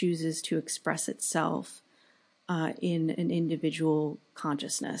that chooses to express itself in an individual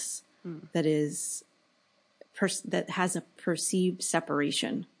consciousness that is that has a perceived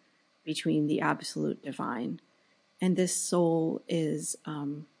separation between the absolute divine. And this soul is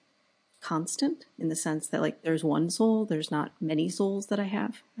constant in the sense that, like, there's one soul. There's not many souls that I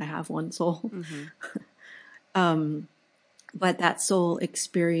have. I have one soul. But that soul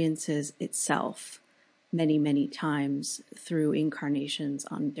experiences itself many, many times through incarnations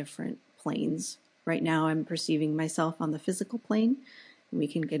on different planes. Right now, I'm perceiving myself on the physical plane, and we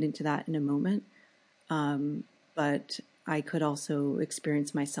can get into that in a moment. But I could also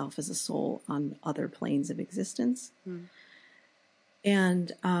experience myself as a soul on other planes of existence.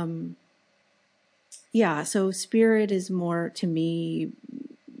 And so spirit is more, to me,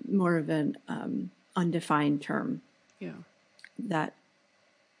 more of an undefined term. Yeah. That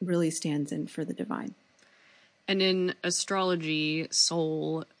really stands in for the divine. And in astrology,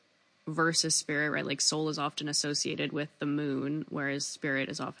 soul versus spirit, right? Like soul is often associated with the moon, whereas spirit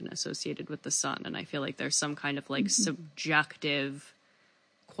is often associated with the sun. And I feel like there's some kind of like subjective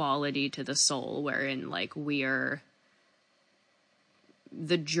quality to the soul, wherein like the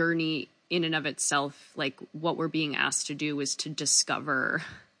journey in and of itself, like what we're being asked to do is to discover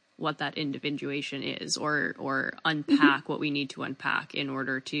what that individuation is, or unpack what we need to unpack in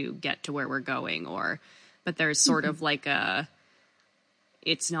order to get to where we're going. But there's sort of like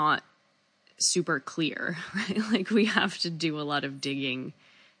it's not super clear, right? Like we have to do a lot of digging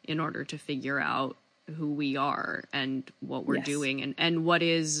in order to figure out who we are and what we're doing and what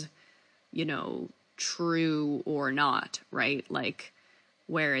is, true or not, right? Like,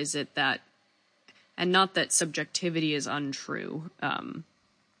 where is it that, and not that subjectivity is untrue,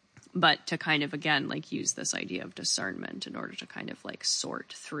 but to kind of, again, like use this idea of discernment in order to kind of like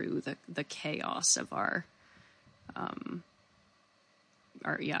sort through the chaos of our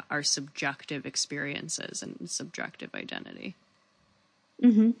subjective experiences and subjective identity.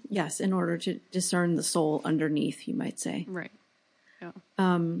 Yes, in order to discern the soul underneath, you might say. Right. Yeah.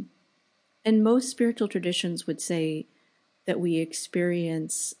 And most spiritual traditions would say that we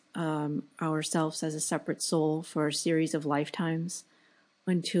experience ourselves as a separate soul for a series of lifetimes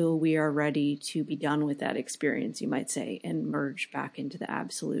until we are ready to be done with that experience, you might say, and merge back into the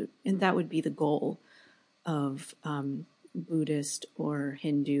absolute. And that would be the goal of Buddhist or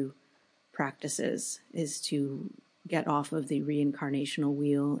Hindu practices, is to get off of the reincarnational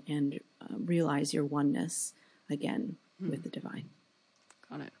wheel and realize your oneness again with the divine.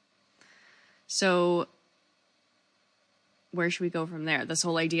 Got it. So where should we go from there? This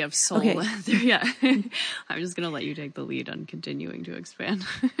whole idea of soul. Okay. Yeah. I'm just going to let you take the lead on continuing to expand.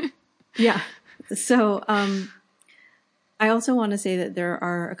 Yeah. So I also want to say that there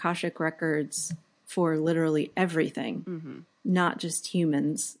are Akashic records for literally everything, not just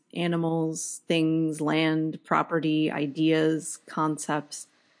humans, animals, things, land, property, ideas, concepts,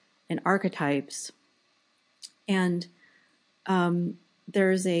 and archetypes. And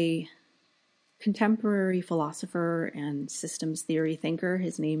there's a contemporary philosopher and systems theory thinker.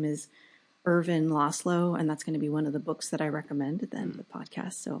 His name is Irvin Laszlo, and that's going to be one of the books that I recommend at the end of the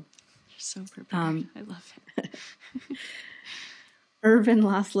podcast. So, You're so prepared. I love it. Irvin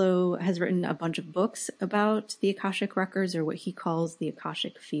Laszlo has written a bunch of books about the Akashic records, or what he calls the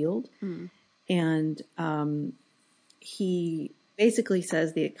Akashic field. And he basically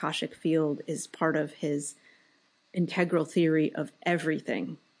says the Akashic field is part of his integral theory of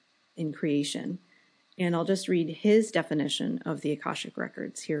everything in creation. And I'll just read his definition of the Akashic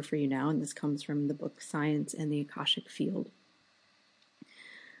records here for you now. And this comes from the book Science and the Akashic Field.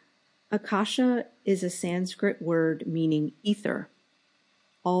 Akasha is a Sanskrit word meaning ether,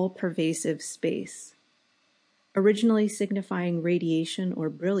 all-pervasive space. Originally signifying radiation or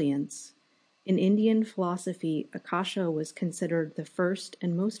brilliance, in Indian philosophy, Akasha was considered the first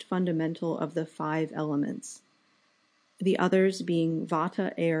and most fundamental of the 5 elements, the others being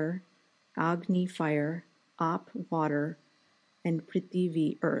Vata air, Agni fire, Ap water, and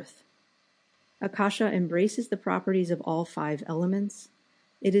Prithvi earth. Akasha embraces the properties of all 5 elements.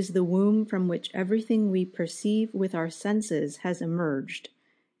 It is the womb from which everything we perceive with our senses has emerged,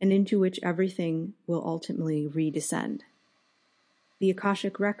 and into which everything will ultimately redescend. The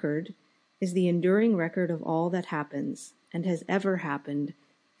Akashic record is the enduring record of all that happens and has ever happened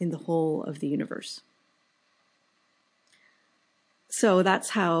in the whole of the universe. So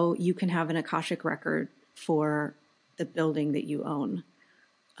that's how you can have an Akashic record for the building that you own,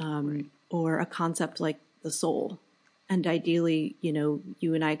 or a concept like the soul. And ideally,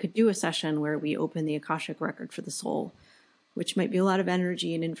 you and I could do a session where we open the Akashic record for the soul, which might be a lot of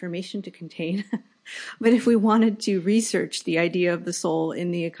energy and information to contain. But if we wanted to research the idea of the soul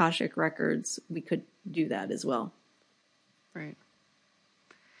in the Akashic records, we could do that as well. Right.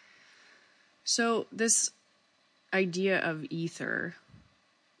 So this idea of ether,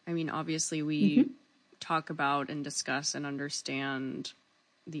 I mean, obviously we talk about and discuss and understand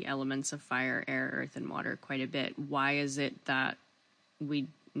the elements of fire, air, earth, and water quite a bit. Why is it that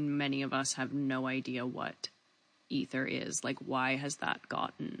many of us have no idea what ether is? Like, why has that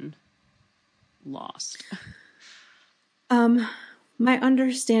gotten lost? My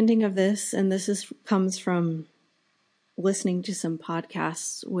understanding of this, and this comes from listening to some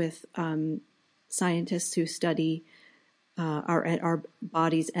podcasts with scientists who study our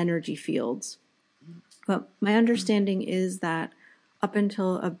body's energy fields. But my understanding is that up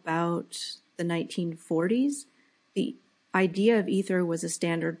until about the 1940s, the idea of ether was a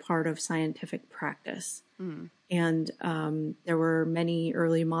standard part of scientific practice. And there were many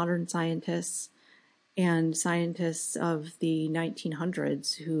early modern scientists and scientists of the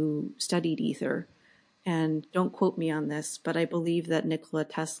 1900s who studied ether. And don't quote me on this, but I believe that Nikola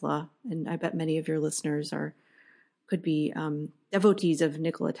Tesla, and I bet many of your listeners could be devotees of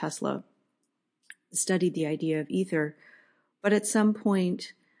Nikola Tesla, studied the idea of ether. But at some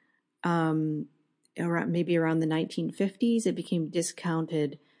point, maybe around the 1950s, it became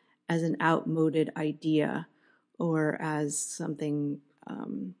discounted as an outmoded idea or as something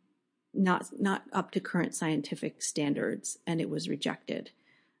not up to current scientific standards, and it was rejected.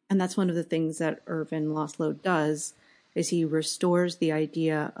 And that's one of the things that Irvin Laszlo does, is he restores the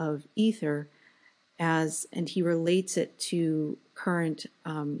idea of ether and he relates it to current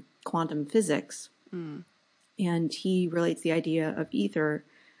quantum physics. And he relates the idea of ether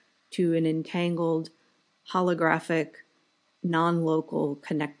to an entangled, holographic, non-local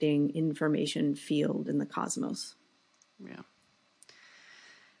connecting information field in the cosmos. Yeah.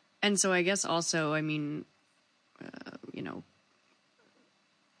 And so I guess also, I mean,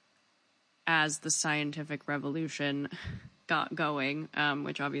 as the scientific revolution got going,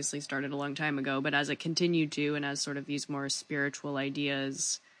 which obviously started a long time ago, but as it continued to, and as sort of these more spiritual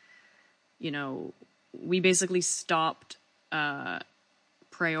ideas, we basically stopped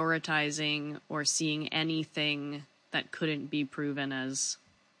prioritizing or seeing anything that couldn't be proven as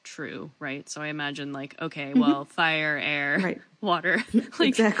true, right? So I imagine well, fire, air, right, water,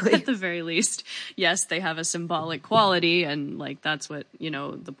 exactly. At the very least, yes, they have a symbolic quality, and that's what,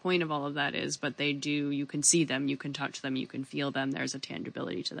 the point of all of that is, but you can see them, you can touch them, you can feel them, there's a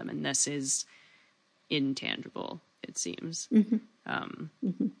tangibility to them, and this is intangible, it seems.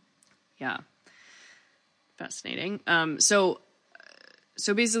 Yeah. Fascinating.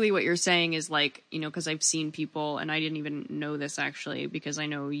 So basically what you're saying is because I've seen people, and I didn't even know this actually, because I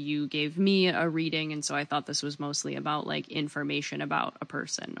know you gave me a reading, and so I thought this was mostly about information about a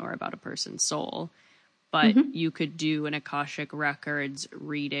person or about a person's soul. But you could do an Akashic Records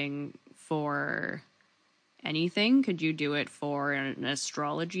reading for anything. Could you do it for an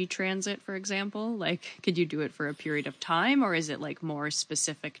astrology transit, for example? Could you do it for a period of time, or is it more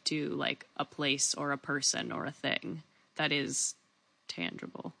specific to a place or a person or a thing that is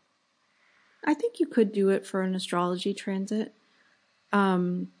tangible? I think you could do it for an astrology transit.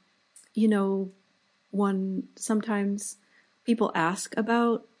 Sometimes people ask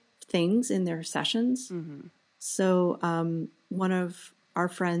about things in their sessions. So one of our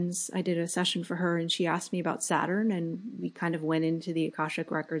friends, I did a session for her, and she asked me about Saturn, and we kind of went into the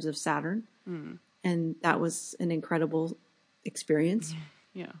Akashic records of Saturn. And that was an incredible experience.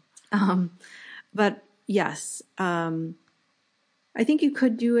 Yeah. But yes, I think you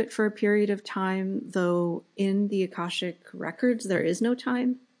could do it for a period of time, though in the Akashic records, there is no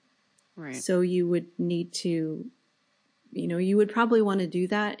time. Right. So you would need to, you would probably want to do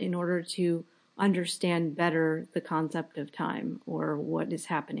that in order to understand better the concept of time or what is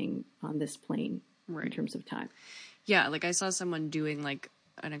happening on this plane in terms of time. Yeah, like I saw someone doing like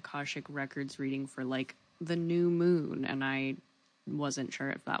an Akashic records reading for like the new moon, and I wasn't sure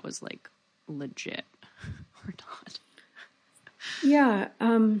if that was like legit or not. Yeah.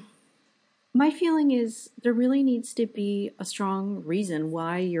 My feeling is there really needs to be a strong reason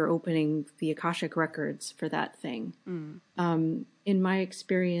why you're opening the Akashic records for that thing. In my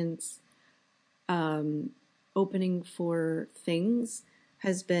experience, opening for things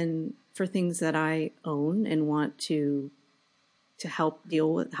has been for things that I own and want to help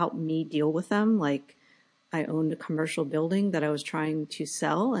me deal with them. Like I owned a commercial building that I was trying to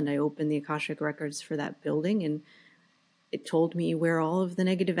sell, and I opened the Akashic records for that building, and it told me where all of the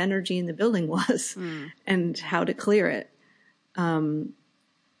negative energy in the building was and how to clear it.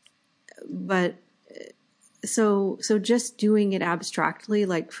 But so just doing it abstractly,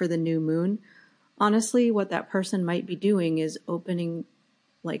 like for the new moon, honestly, what that person might be doing is opening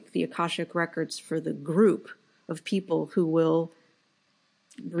like the Akashic records for the group of people who will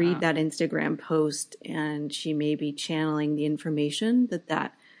read that Instagram post, and she may be channeling the information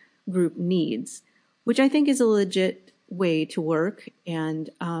that group needs, which I think is a legit way to work. And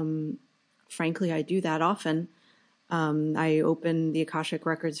frankly, I do that often. I open the Akashic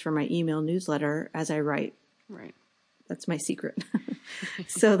records for my email newsletter as I write. Right. That's my secret.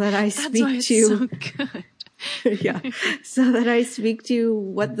 So that I That's speak why it's to so good. yeah. So that I speak to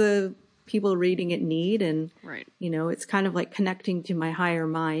what the people reading it need, and it's kind of like connecting to my higher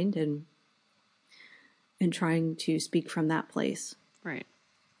mind and trying to speak from that place. Right.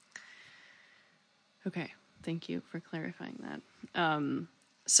 Okay. Thank you for clarifying that.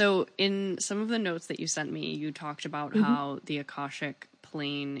 So in some of the notes that you sent me, you talked about how the Akashic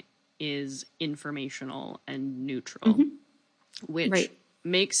plane is informational and neutral, which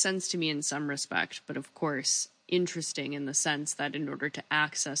makes sense to me in some respect, but of course interesting in the sense that in order to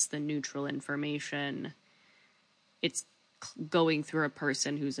access the neutral information, it's going through a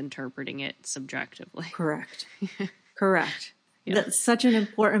person who's interpreting it subjectively. Correct. Correct. Yeah. That's such an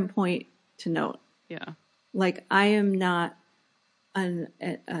important point to note. Yeah. Like I am not an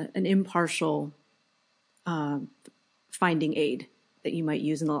impartial finding aid that you might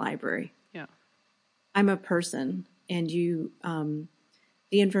use in the library. Yeah. I'm a person, and the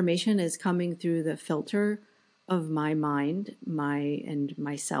information is coming through the filter of my mind,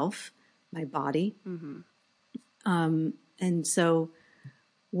 myself, my body. And so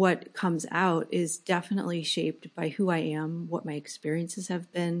what comes out is definitely shaped by who I am, what my experiences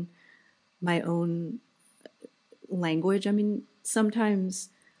have been, my own language. I mean, sometimes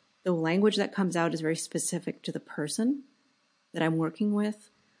the language that comes out is very specific to the person that I'm working with,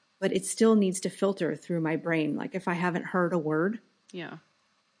 but it still needs to filter through my brain. Like if I haven't heard a word,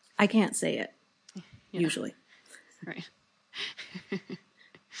 I can't say it usually. Right.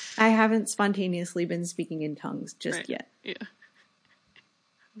 I haven't spontaneously been speaking in tongues just yet. Yeah.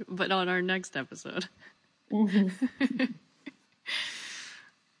 But on our next episode.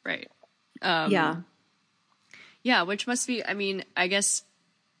 Right. Yeah, which must be, I mean, I guess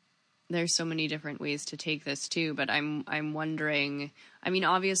there's so many different ways to take this too, but I'm wondering, I mean,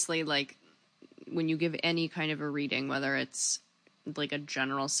 obviously, like, when you give any kind of a reading, whether it's like a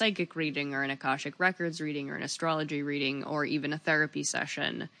general psychic reading or an Akashic records reading or an astrology reading or even a therapy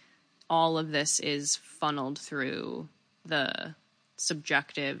session, all of this is funneled through the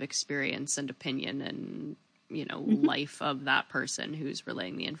subjective experience and opinion and, life of that person who's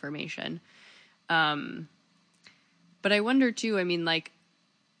relaying the information. But I wonder too, I mean, like,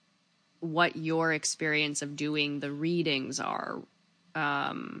 what your experience of doing the readings are,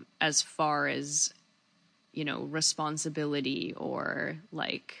 as far as, responsibility or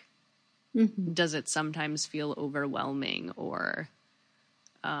like, does it sometimes feel overwhelming or,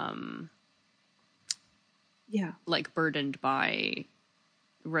 like burdened by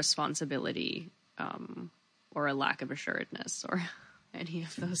responsibility, or a lack of assuredness or any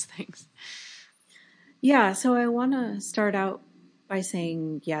of those things? Yeah. So I want to start out by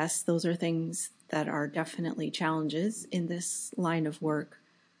saying, yes, those are things that are definitely challenges in this line of work.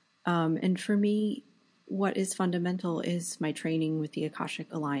 And for me, what is fundamental is my training with the Akashic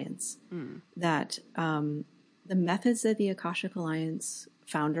Alliance. That the methods that the Akashic Alliance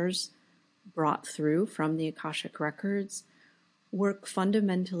founders brought through from the Akashic records work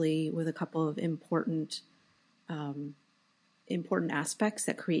fundamentally with a couple of important aspects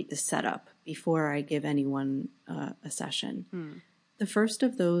that create the setup before I give anyone a session. The first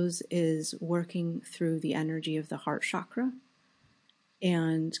of those is working through the energy of the heart chakra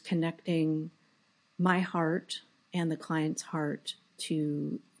and connecting my heart and the client's heart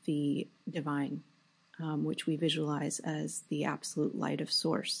to the divine, which we visualize as the absolute light of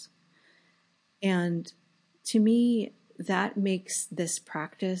source. And to me, that makes this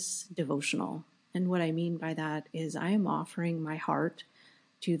practice devotional. And what I mean by that is I am offering my heart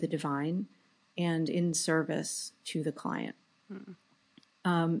to the divine and in service to the client.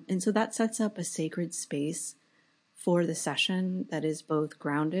 And so that sets up a sacred space for the session that is both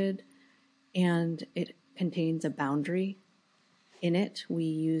grounded and it contains a boundary. In it, we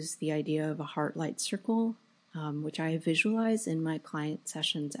use the idea of a heart light circle, which I visualize in my client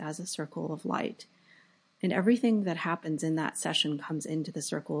sessions as a circle of light. And everything that happens in that session comes into the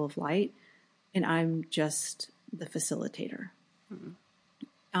circle of light, and I'm just the facilitator.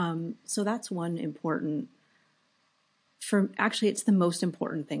 So that's one important, it's the most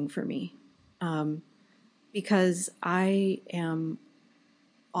important thing for me, because I am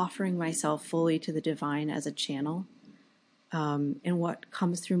offering myself fully to the divine as a channel. And what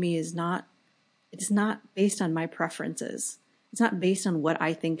comes through me it's not based on my preferences. It's not based on what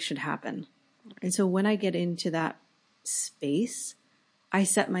I think should happen. And so when I get into that space, I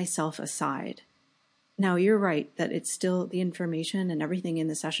set myself aside. Now, you're right that it's still the information and everything in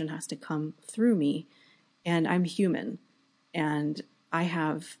the session has to come through me, and I'm human, and I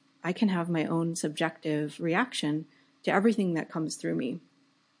can have my own subjective reaction to everything that comes through me.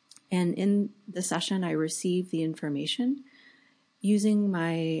 And in the session, I receive the information using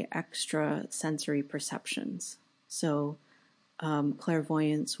my extrasensory perceptions. So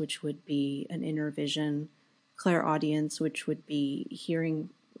clairvoyance, which would be an inner vision, clairaudience, which would be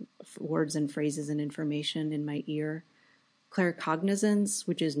hearing words and phrases and information in my ear, claircognizance,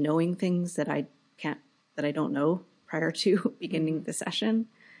 which is knowing things that I don't know prior to beginning the session.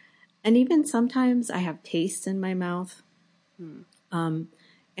 And even sometimes I have tastes in my mouth.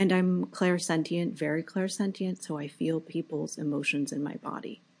 And I'm clairsentient, very clairsentient, so I feel people's emotions in my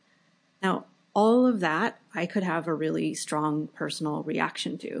body. Now, all of that I could have a really strong personal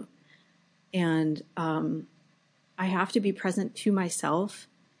reaction to. And I have to be present to myself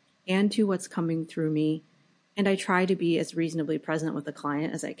and to what's coming through me. And I try to be as reasonably present with the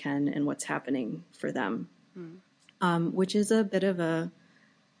client as I can and what's happening for them, which is a bit of a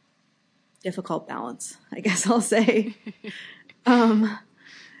difficult balance, I guess I'll say.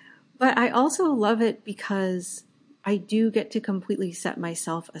 But I also love it because I do get to completely set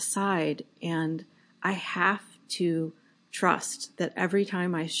myself aside, and I have to trust that every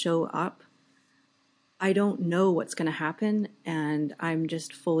time I show up, I don't know what's going to happen, and I'm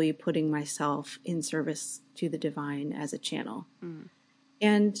just fully putting myself in service to the divine as a channel.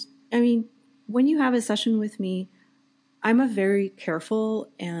 And I mean, when you have a session with me, I'm a very careful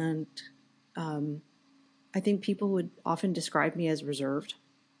and I think people would often describe me as reserved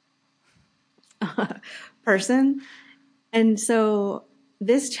person. And so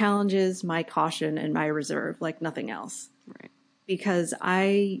this challenges my caution and my reserve like nothing else. Right. Because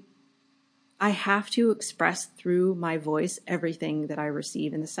I have to express through my voice everything that I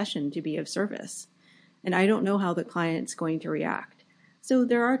receive in the session to be of service. And I don't know how the client's going to react. So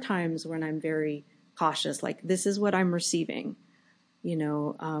there are times when I'm very cautious, like this is what I'm receiving,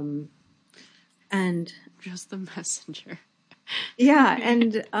 and just the messenger. Yeah.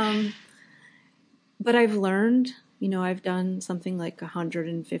 And, but I've learned, I've done something like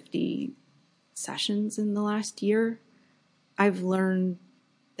 150 sessions in the last year. I've learned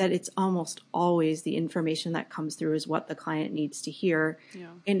that it's almost always the information that comes through is what the client needs to hear.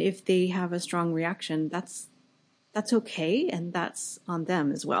 Yeah. And if they have a strong reaction, that's okay. And that's on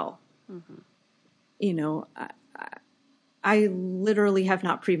them as well. I literally have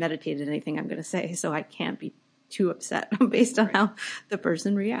not premeditated anything I'm going to say, so I can't be too upset based on how the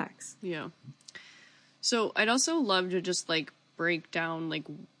person reacts. Yeah. So I'd also love to just break down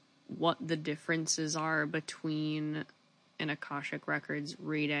what the differences are between an Akashic Records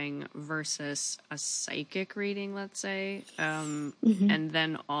reading versus a psychic reading, let's say, and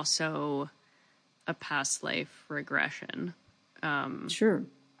then also a past life regression. Sure.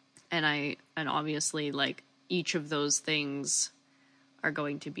 And obviously each of those things are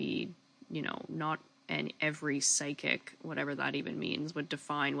going to be, not and every psychic, whatever that even means, would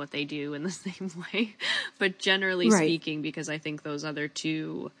define what they do in the same way. But generally speaking, because I think those other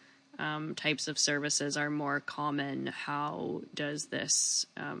two types of services are more common, how is this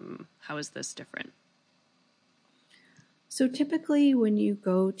different? So typically when you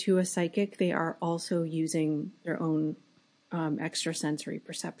go to a psychic, they are also using their own extrasensory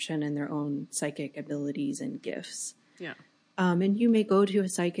perception and their own psychic abilities and gifts. Yeah. And you may go to a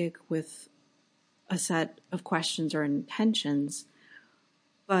psychic with a set of questions or intentions,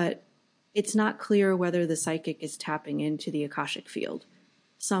 but it's not clear whether the psychic is tapping into the Akashic field.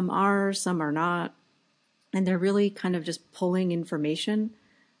 Some are not. And they're really kind of just pulling information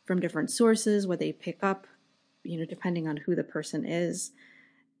from different sources, what they pick up, depending on who the person is,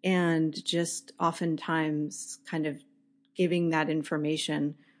 and just oftentimes kind of giving that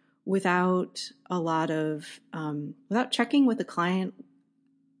information without a lot of, without checking with the client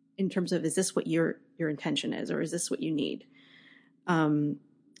in terms of, is this what your intention is, or is this what you need?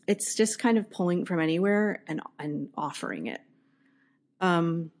 It's just kind of pulling from anywhere and offering it.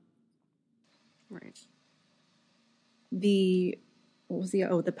 Right. The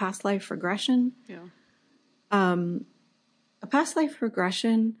past life regression. Yeah. A past life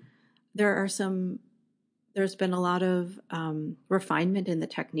regression, there's been a lot of refinement in the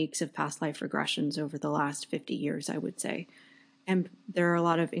techniques of past life regressions over the last 50 years, I would say. And there are a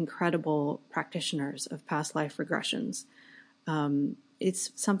lot of incredible practitioners of past life regressions.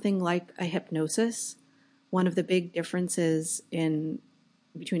 It's something like a hypnosis. One of the big differences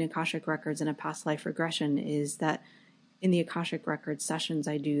between Akashic records and a past life regression is that in the Akashic records sessions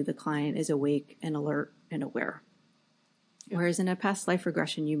I do, the client is awake and alert and aware. Yeah. Whereas in a past life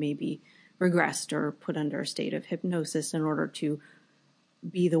regression, you may be regressed or put under a state of hypnosis in order to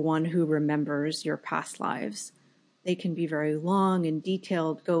be the one who remembers your past lives. They can be very long and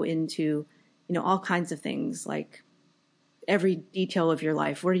detailed, go into, all kinds of things, like every detail of your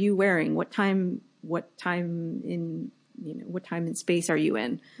life. What are you wearing? What time in space are you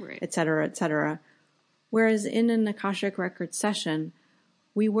in? Right. Et cetera, et cetera. Whereas in an Akashic record session,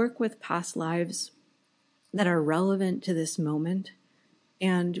 we work with past lives that are relevant to this moment.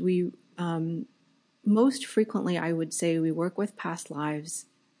 And we, most frequently, I would say we work with past lives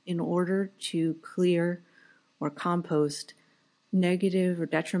in order to clear or compost negative or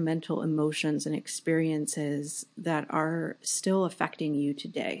detrimental emotions and experiences that are still affecting you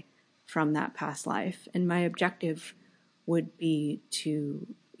today from that past life. And my objective would be to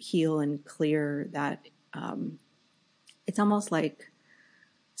heal and clear that. It's almost like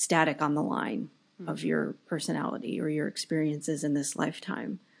static on the line of your personality or your experiences in this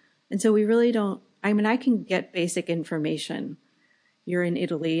lifetime. And so we really don't, I can get basic information. You're in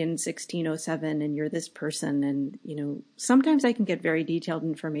Italy in 1607 and you're this person. And, sometimes I can get very detailed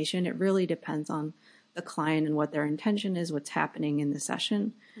information. It really depends on the client and what their intention is, what's happening in the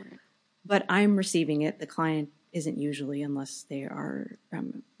session. Right. But I'm receiving it. The client isn't usually, unless they are,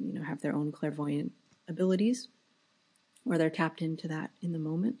 have their own clairvoyant abilities, or they're tapped into that in the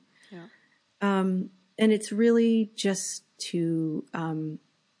moment. Yeah. And it's really just to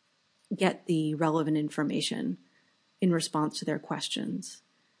get the relevant information in response to their questions.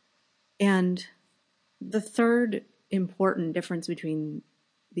 And the third important difference between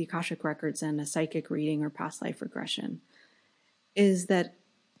the Akashic records and a psychic reading or past life regression is that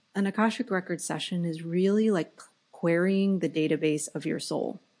an Akashic record session is really like querying the database of your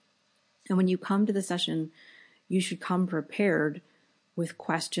soul. And when you come to the session, you should come prepared with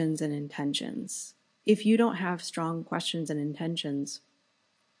questions and intentions. If you don't have strong questions and intentions,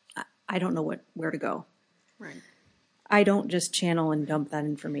 I don't know where to go. Right. I don't just channel and dump that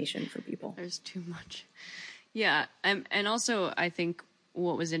information for people. There's too much. Yeah. And also, I think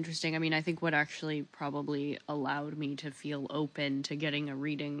what was interesting, I think what actually probably allowed me to feel open to getting a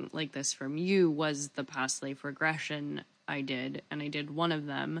reading like this from you was the past life regression I did. And I did one of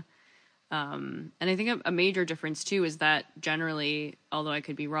them. And I think a major difference too is that generally, although I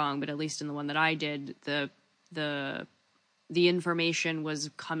could be wrong, but at least in the one that I did, the information was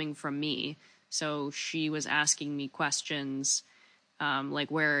coming from me. So she was asking me questions,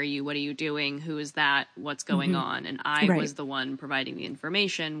 like, where are you? What are you doing? Who is that? What's going on? And I was the one providing the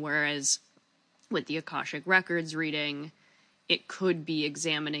information. Whereas with the Akashic Records reading, it could be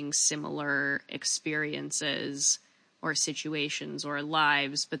examining similar experiences or situations or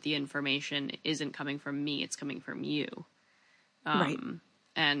lives, but the information isn't coming from me, it's coming from you. And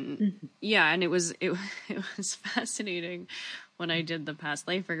yeah, and it was fascinating when I did the past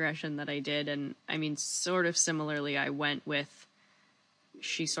life regression that I did. And sort of similarly, I went with,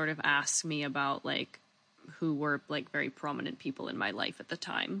 she sort of asked me about like who were like very prominent people in my life at the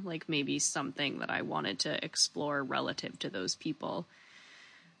time, like maybe something that I wanted to explore relative to those people.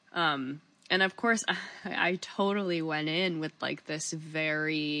 And of course I totally went in with like this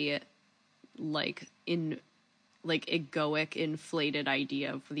very like egoic, inflated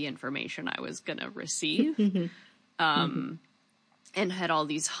idea of the information I was going to receive. And had all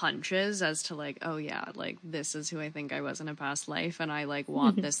these hunches as to like, oh yeah, like this is who I think I was in a past life. And I like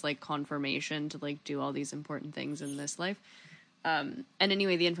want this like confirmation to like do all these important things in this life. And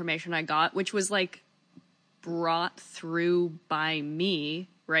anyway, the information I got, which was like brought through by me,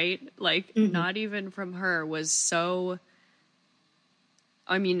 right? Like not even from her, was so,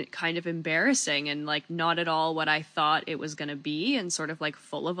 I mean, kind of embarrassing and like not at all what I thought it was going to be, and sort of like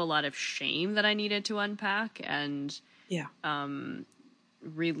full of a lot of shame that I needed to unpack. And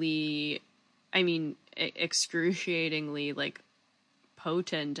really, I mean, excruciatingly like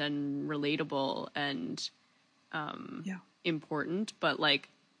potent and relatable and important, but like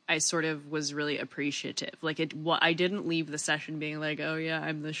I sort of was really appreciative. Like I didn't leave the session being like, oh yeah,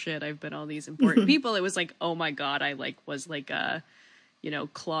 I'm the shit, I've been all these important people. It was like, oh my God, I like was like a, you know,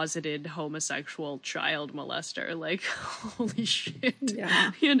 closeted homosexual child molester. Like, holy shit. Yeah.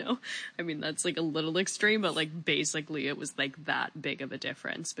 You know, I mean, that's like a little extreme, but like basically it was like that big of a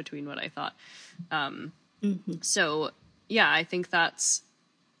difference between what I thought. So yeah, I think that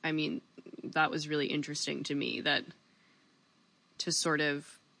was really interesting to me, that to sort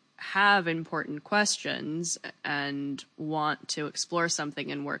of have important questions and want to explore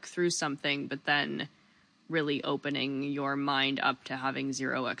something and work through something, but then really opening your mind up to having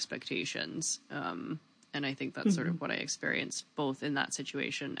zero expectations. And I think that's sort of what I experienced both in that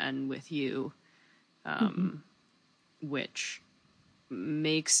situation and with you, which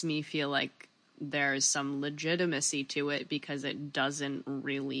makes me feel like there's some legitimacy to it, because it doesn't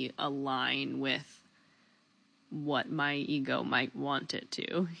really align with what my ego might want it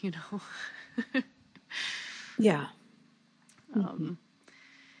to, you know? Yeah.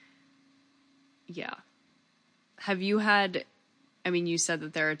 Yeah. Have you had, I mean, you said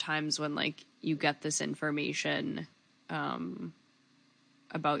that there are times when like you get this information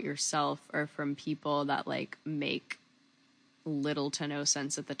about yourself or from people that like make little to no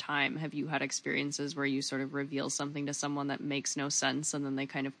sense at the time. Have you had experiences where you sort of reveal something to someone that makes no sense, and then they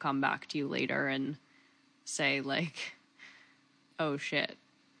kind of come back to you later and say like, oh shit,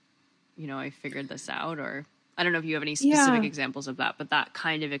 you know, I figured this out? Or I don't know if you have any specific examples of that, but that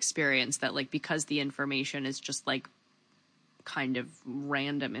kind of experience that like, because the information is just like kind of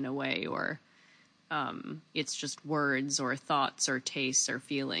random in a way, or it's just words or thoughts or tastes or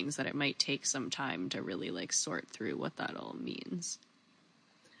feelings, that it might take some time to really like sort through what that all means.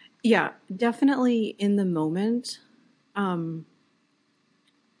 Yeah, definitely in the moment.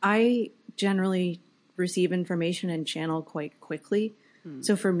 I generally receive information and channel quite quickly.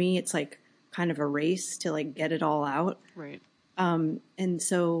 So for me, it's like kind of a race to like get it all out. Right. And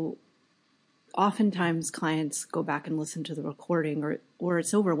so oftentimes clients go back and listen to the recording, or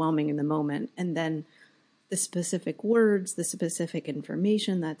it's overwhelming in the moment. And then the specific words, the specific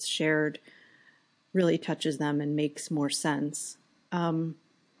information that's shared really touches them and makes more sense.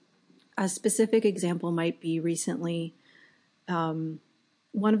 A specific example might be recently, one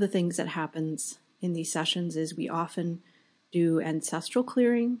of the things that happens in these sessions is we often do ancestral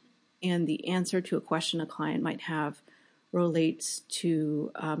clearing, and the answer to a question a client might have relates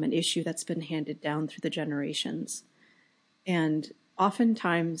to an issue that's been handed down through the generations. And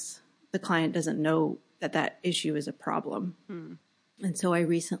oftentimes the client doesn't know that that issue is a problem. And so I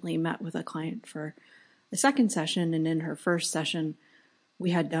recently met with a client for a second session, and in her first session, we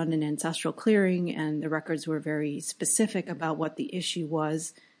had done an ancestral clearing, and the records were very specific about what the issue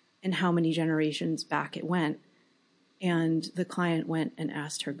was and how many generations back it went. And the client went and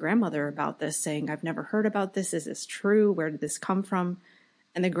asked her grandmother about this, saying, I've never heard about this. Is this true? Where did this come from?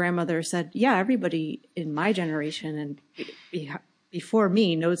 And the grandmother said, yeah, everybody in my generation and before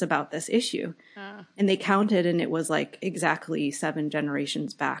me knows about this issue. And they counted, and it was like exactly 7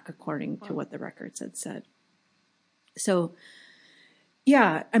 generations back, according to what the records had said. So,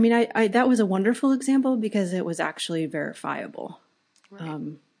 yeah, I mean, I that was a wonderful example because it was actually verifiable. Right.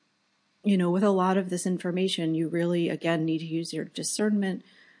 You know, with a lot of this information, you really, again, need to use your discernment,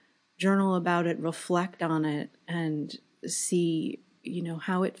 journal about it, reflect on it, and see, you know,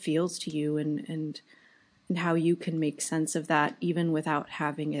 how it feels to you and how you can make sense of that even without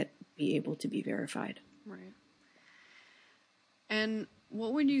having it be able to be verified. Right. And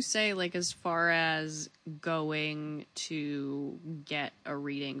what would you say, like, as far as going to get a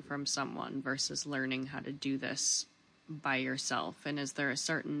reading from someone versus learning how to do this by yourself? And is there a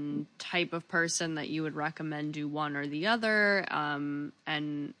certain type of person that you would recommend do one or the other?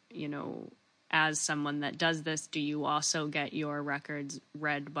 And, you know, as someone that does this, do you also get your records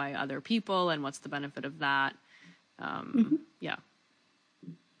read by other people? And what's the benefit of that? Yeah.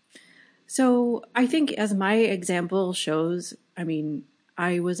 So I think, as my example shows, I mean,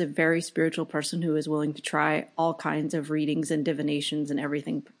 I was a very spiritual person who was willing to try all kinds of readings and divinations and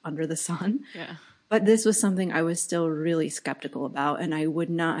everything under the sun. Yeah. But this was something I was still really skeptical about, and I would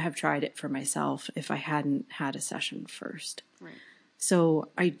not have tried it for myself if I hadn't had a session first. Right. So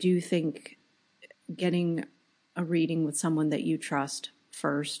I do think getting a reading with someone that you trust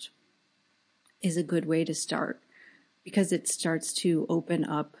first is a good way to start, because it starts to open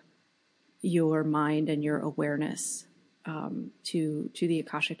up your mind and your awareness to the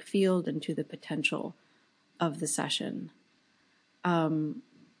Akashic field and to the potential of the session. And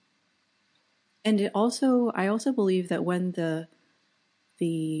I also believe that when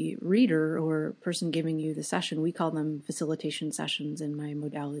the reader or person giving you the session, we call them facilitation sessions in my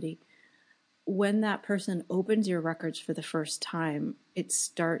modality, when that person opens your records for the first time, it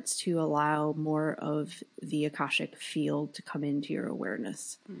starts to allow more of the Akashic field to come into your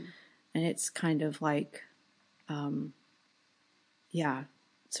awareness. And it's kind of like,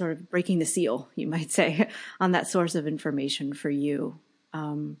 sort of breaking the seal, you might say, on that source of information for you.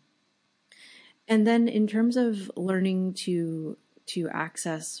 And then in terms of learning to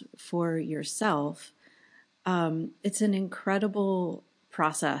access for yourself, it's an incredible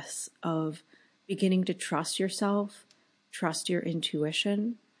process of beginning to trust yourself, trust your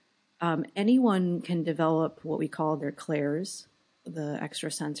intuition. Anyone can develop what we call their clairs, the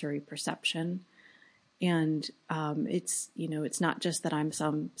extrasensory perception. And it's not just that I'm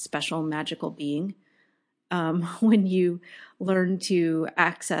some special magical being. When you learn to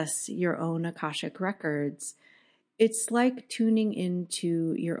access your own Akashic records, it's like tuning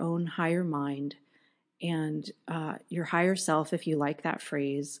into your own higher mind and your higher self, if you like that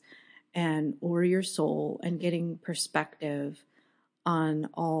phrase, or your soul, and getting perspective on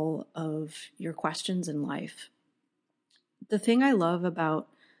all of your questions in life. The thing I love about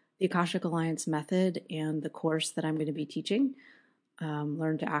the Akashic Alliance method and the course that I'm going to be teaching,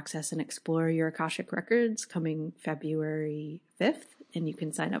 Learn to Access and Explore Your Akashic Records, coming February 5th, and you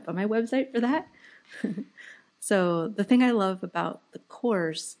can sign up on my website for that. So the thing I love about the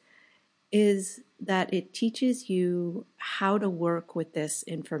course is that it teaches you how to work with this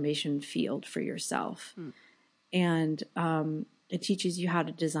information field for yourself. And it teaches you how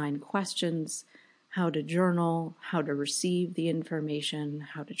to design questions, how to journal, how to receive the information,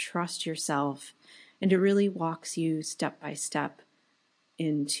 how to trust yourself. And it really walks you step by step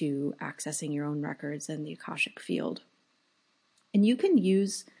into accessing your own records and the Akashic field. And you can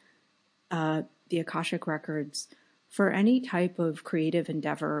use the Akashic records for any type of creative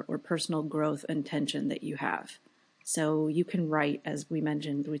endeavor or personal growth intention that you have. So you can write, as we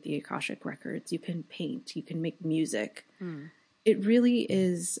mentioned with the Akashic records, you can paint, you can make music. It really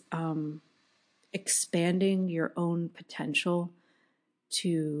is expanding your own potential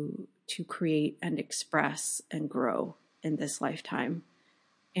to create and express and grow in this lifetime.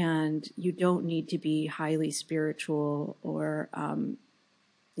 And you don't need to be highly spiritual or,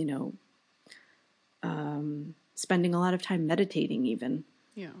 spending a lot of time meditating even.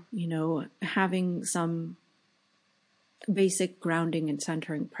 Yeah. Having some basic grounding and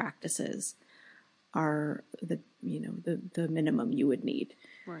centering practices are the minimum you would need,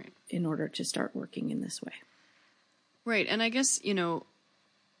 right, in order to start working in this way. Right. And I guess,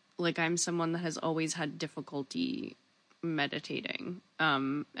 like I'm someone that has always had difficulty meditating,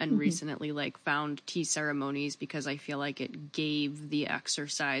 and recently found tea ceremonies because I feel like it gave the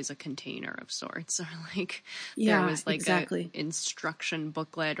exercise a container of sorts, or there was exactly. a instruction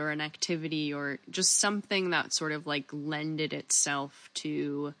booklet or an activity or just something that sort of lended itself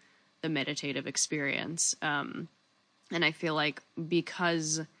to the meditative experience. And I feel like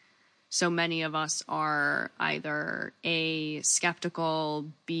because so many of us are either A, skeptical,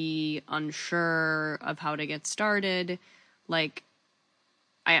 B, unsure of how to get started.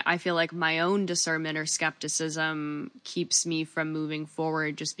 I feel like my own discernment or skepticism keeps me from moving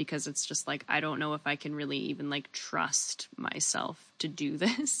forward just because it's just I don't know if I can really even trust myself to do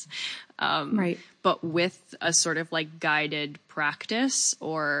this. Right. But with a sort of guided practice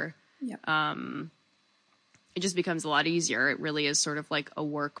or, it just becomes a lot easier. It really is sort of a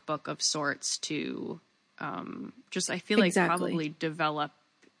workbook of sorts to I feel exactly. probably develop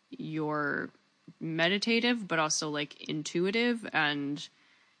your meditative, but also intuitive and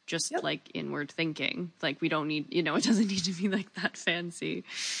just inward thinking. We don't need, it doesn't need to be that fancy.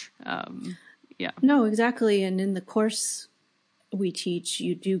 Yeah. No, exactly. And in the course we teach,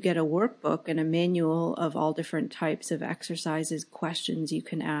 you do get a workbook and a manual of all different types of exercises, questions you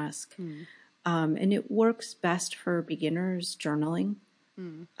can ask. And it works best for beginners journaling.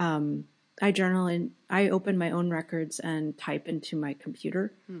 I journal I open my own records and type into my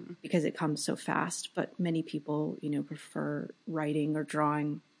computer because it comes so fast. But many people, prefer writing or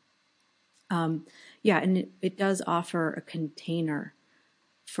drawing. And it does offer a container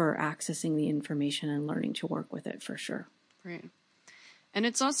for accessing the information and learning to work with it for sure. Right. And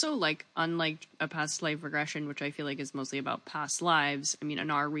it's also like, unlike a past life regression, which I feel like is mostly about past lives. I mean, in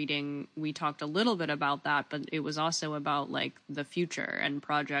our reading, we talked a little bit about that, but it was also about like the future and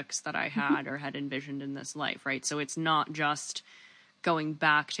projects that I had or had envisioned in this life, right? So it's not just going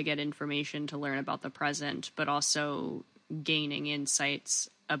back to get information to learn about the present, but also gaining insights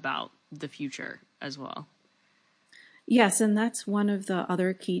about the future as well. Yes, and that's one of the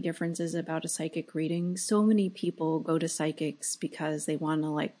other key differences about a psychic reading. So many people go to psychics because they want to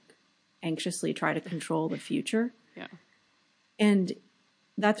like anxiously try to control the future. Yeah. And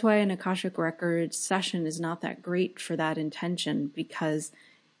that's why an Akashic Records session is not that great for that intention, because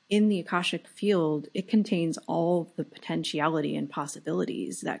in the Akashic field, it contains all the potentiality and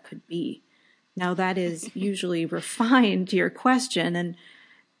possibilities that could be. Now that is usually refined to your question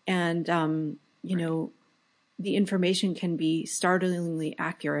and right. The information can be startlingly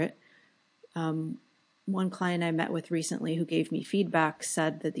accurate. One client I met with recently who gave me feedback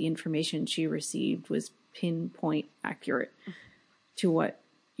said that the information she received was pinpoint accurate to what,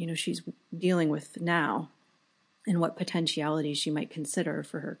 she's dealing with now and what potentialities she might consider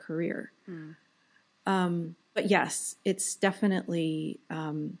for her career. But yes, it's definitely,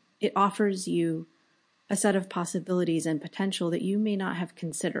 it offers you a set of possibilities and potential that you may not have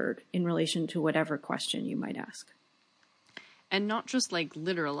considered in relation to whatever question you might ask. And not just like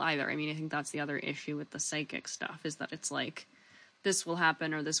literal either. I mean, I think that's the other issue with the psychic stuff, is that it's like, this will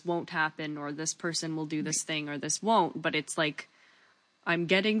happen or this won't happen, or this person will do this thing or this won't. But it's like, I'm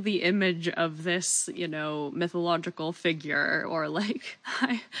getting the image of this, mythological figure, or like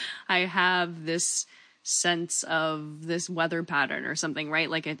I have this sense of this weather pattern or something, right?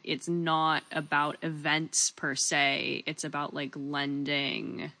 Like it's not about events per se. It's about like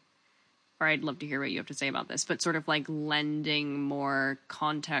lending, or I'd love to hear what you have to say about this, but sort of like lending more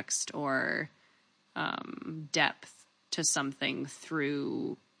context or depth to something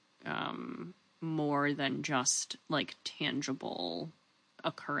through more than just like tangible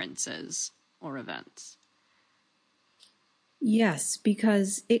occurrences or events. Yes,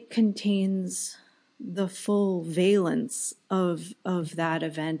 because it contains the full valence of that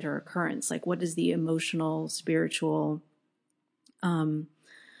event or occurrence. Like, what is the emotional, spiritual,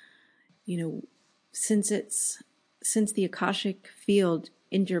 since the Akashic field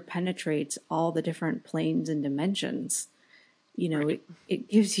interpenetrates all the different planes and dimensions, right. it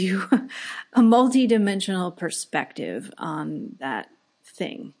gives you a multi-dimensional perspective on that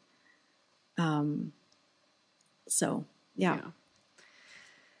thing. So, yeah.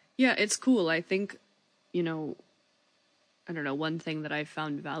 Yeah, it's cool. I think, I don't know, one thing that I've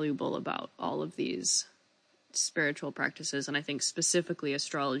found valuable about all of these spiritual practices, and I think specifically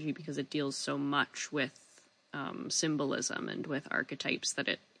astrology, because it deals so much with symbolism and with archetypes,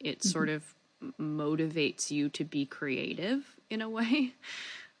 that it sort of motivates you to be creative in a way.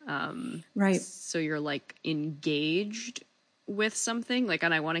 Right. So you're like engaged with something, like,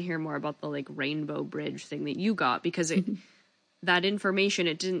 and I want to hear more about the like rainbow bridge thing that you got, because that information,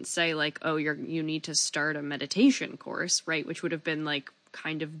 it didn't say like, oh, you need to start a meditation course, right? Which would have been like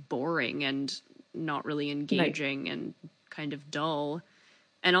kind of boring and not really engaging, right. And kind of dull,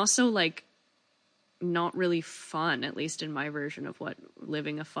 and also like not really fun, at least in my version of what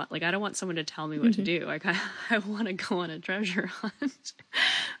living a fun, like I don't want someone to tell me what to do. Like I want to go on a treasure hunt.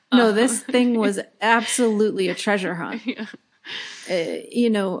 No, this thing was absolutely a treasure hunt. Yeah.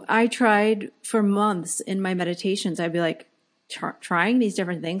 I tried for months in my meditations. I'd be like trying these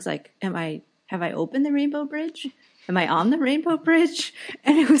different things. Like, have I opened the rainbow bridge? Am I on the rainbow bridge?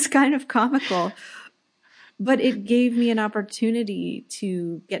 And it was kind of comical, but it gave me an opportunity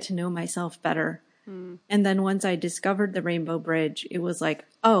to get to know myself better. And then once I discovered the rainbow bridge, it was like,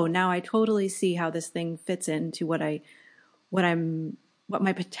 oh, now I totally see how this thing fits into what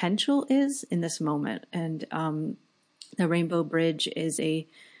my potential is in this moment. And, the rainbow bridge is a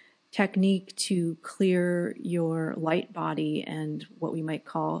technique to clear your light body and what we might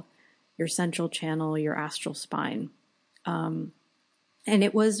call your central channel, your astral spine. And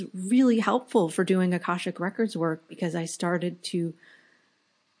it was really helpful for doing Akashic Records work, because I started to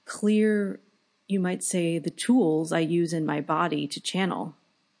clear, you might say, the tools I use in my body to channel.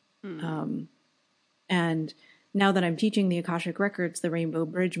 And now that I'm teaching the Akashic Records, the Rainbow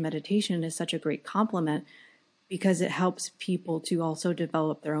Bridge meditation is such a great complement because it helps people to also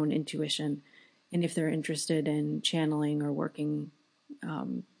develop their own intuition. And if they're interested in channeling or working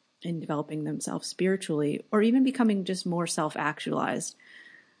in developing themselves spiritually, or even becoming just more self-actualized,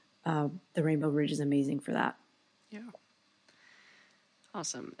 the Rainbow Bridge is amazing for that. Yeah.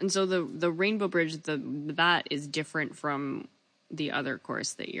 Awesome. And so the Rainbow Bridge, that is different from the other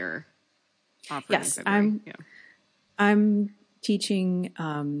course that you're offering. Yes, in February. I'm teaching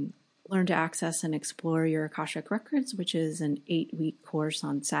Learn to Access and Explore Your Akashic Records, which is an 8-week course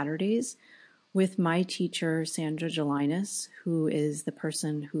on Saturdays with my teacher, Sandra Gelinas, who is the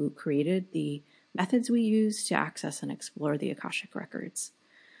person who created the methods we use to access and explore the Akashic Records.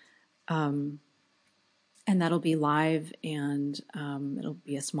 And that'll be live, and it'll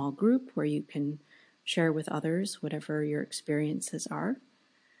be a small group where you can share with others whatever your experiences are.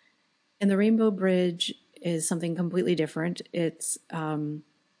 And the Rainbow Bridge is something completely different. It's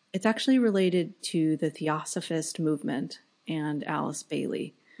actually related to the Theosophist movement and Alice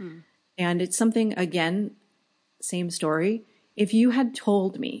Bailey. And it's something, again, same story. If you had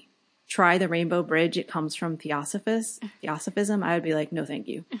told me, try the Rainbow Bridge, it comes from Theosophism, I would be like, no, thank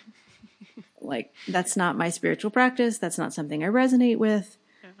you. Like, that's not my spiritual practice. That's not something I resonate with,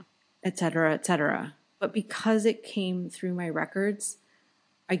 et cetera, et cetera. But because it came through my records,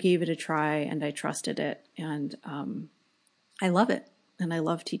 I gave it a try and I trusted it. And I love it. And I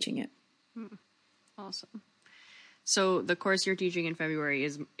love teaching it. Awesome. So the course you're teaching in February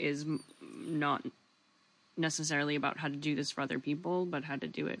is not necessarily about how to do this for other people, but how to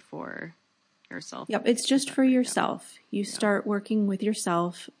do it for yourself. Yep, it's just for yourself. You start working with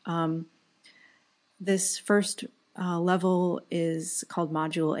yourself. This first level is called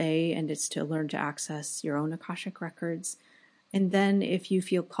Module A, and it's to learn to access your own Akashic Records. And then if you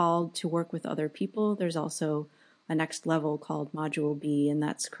feel called to work with other people, there's also a next level called Module B, and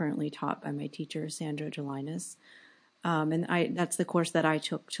that's currently taught by my teacher, Sandra Gelinas. And that's the course that I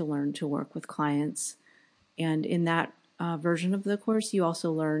took to learn to work with clients. And in that version of the course, you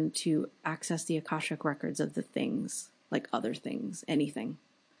also learn to access the Akashic Records of the things, like other things, anything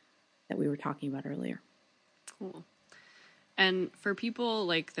that we were talking about earlier. Cool. And for people,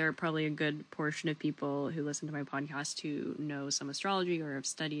 like, there are probably a good portion of people who listen to my podcast who know some astrology or have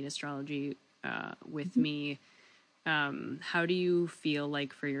studied astrology with me. How do you feel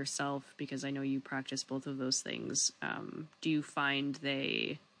like for yourself? Because I know you practice both of those things. Do you find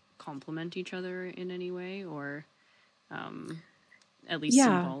they complement each other in any way, or at least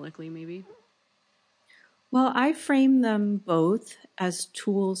symbolically, maybe? Well, I frame them both as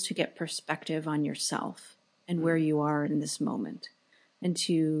tools to get perspective on yourself and where you are in this moment, and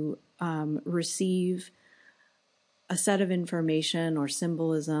to receive a set of information or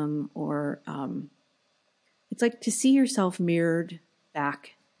symbolism, or it's like to see yourself mirrored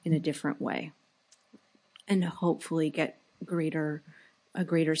back in a different way, and hopefully get a greater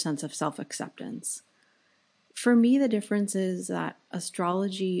sense of self-acceptance. For me, the difference is that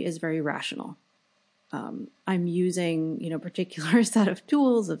astrology is very rational. I'm using, particular set of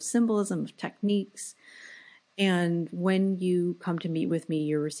tools, of symbolism, of techniques. And when you come to meet with me,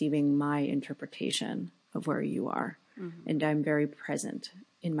 you're receiving my interpretation of where you are. Mm-hmm. And I'm very present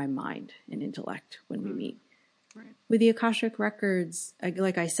in my mind and intellect when we meet. Right. With the Akashic Records,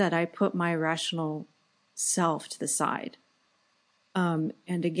 like I said, I put my rational self to the side. And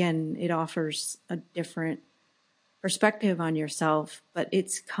again, it offers a different perspective on yourself, but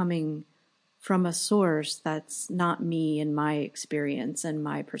it's coming from a source that's not me and my experience and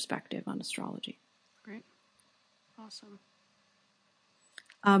my perspective on astrology. Great. Awesome.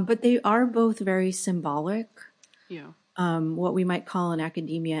 But they are both very symbolic. Yeah. What we might call in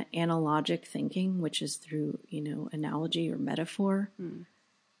academia analogic thinking, which is through, analogy or metaphor.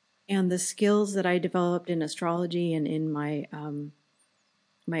 And the skills that I developed in astrology and in my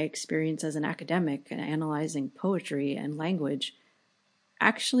my experience as an academic and analyzing poetry and language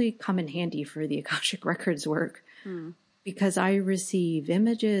actually come in handy for the Akashic Records work, because I receive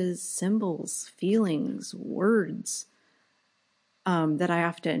images, symbols, feelings, words that I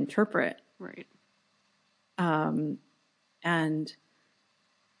have to interpret. Right. And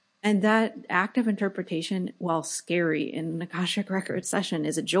that act of interpretation, while scary in an Akashic Records session,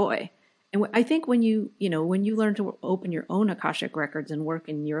 is a joy. And I think when you learn to open your own Akashic Records and work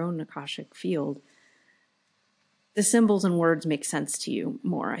in your own Akashic field, the symbols and words make sense to you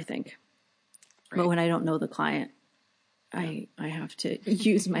more, I think. Right. But when I don't know the client, I have to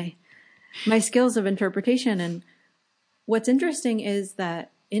use my skills of interpretation. And what's interesting is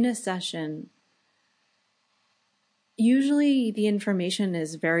that in a session, usually the information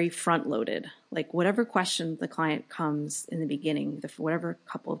is very front-loaded. like whatever question the client comes in the beginning, whatever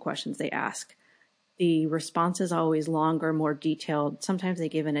couple of questions they ask, the response is always longer, more detailed. Sometimes they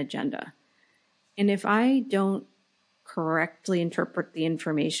give an agenda. And if I don't correctly interpret the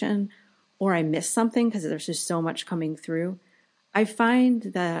information, or I miss something because there's just so much coming through, I find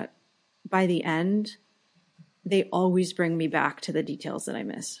that by the end, they always bring me back to the details that I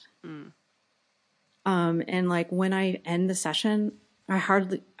missed. And like when I end the session,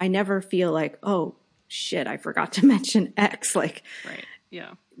 I never feel like, oh shit, I forgot to mention X. Like, Right.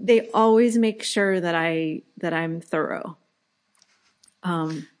 Yeah. They always make sure that I'm thorough.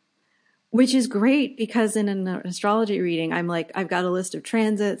 Which is great because in an astrology reading, I'm like, I've got a list of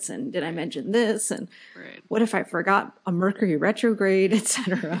transits and did I mention this? And Right. what if I forgot a Mercury retrograde,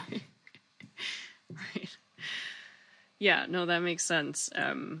 etc. Right. Yeah, no, that makes sense.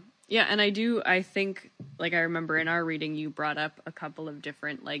 Yeah, and I think, like, I remember in our reading, you brought up a couple of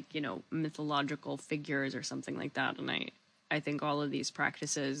different, like, you know, mythological figures or something like that. And I think all of these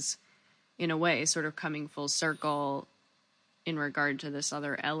practices, in a way, sort of coming full circle in regard to this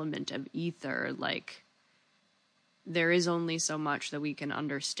other element of ether, like, there is only so much that we can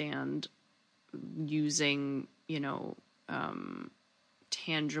understand using, you know,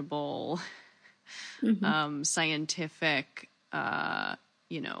 tangible, scientific,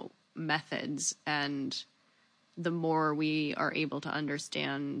 you know, methods. And the more we are able to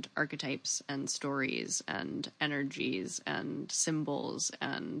understand archetypes and stories and energies and symbols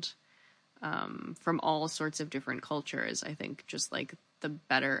and from all sorts of different cultures, I think just like the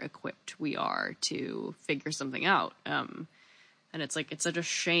better equipped we are to figure something out. And it's like, it's such a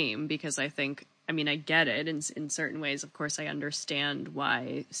shame because I think, I mean, I get it in certain ways. Of course, I understand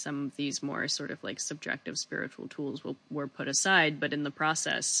why some of these more sort of like subjective spiritual tools were put aside, but in the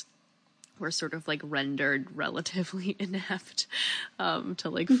process, we're sort of like rendered relatively inept to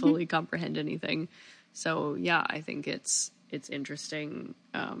like fully comprehend anything. So yeah, I think it's interesting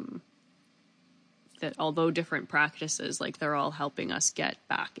that although different practices, like they're all helping us get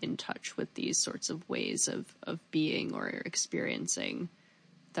back in touch with these sorts of ways of being or experiencing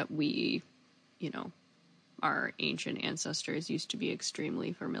that we, you know, our ancient ancestors used to be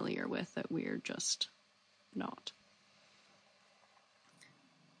extremely familiar with, that we're just not.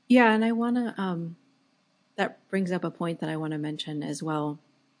 Yeah, and I want to, that brings up a point that I want to mention as well,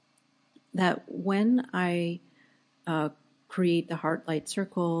 that when I create the heart light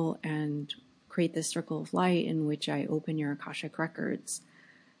circle and create this circle of light in which I open your Akashic records,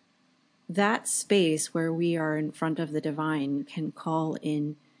 that space where we are in front of the divine can call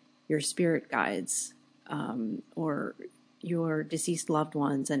in your spirit guides or your deceased loved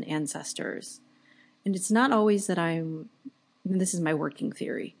ones and ancestors. And it's not always that this is my working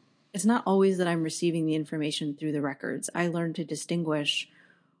theory, it's not always that I'm receiving the information through the records. I learned to distinguish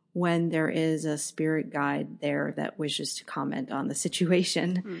when there is a spirit guide there that wishes to comment on the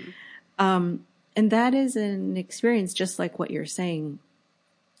situation. And that is an experience just like what you're saying,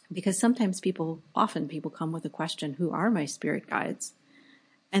 because often people come with a question, who are my spirit guides?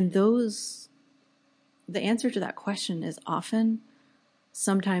 And the answer to that question is often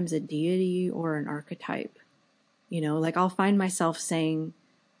sometimes a deity or an archetype. You know, like I'll find myself saying,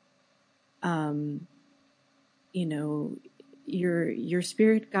 you know, your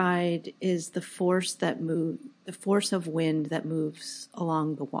spirit guide is the force of wind that moves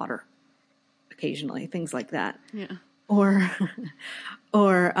along the water. Occasionally, things like that. Yeah. Or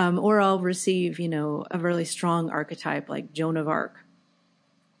I'll receive, you know, a really strong archetype like Joan of Arc.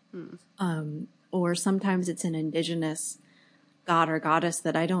 Or sometimes it's an indigenous god or goddess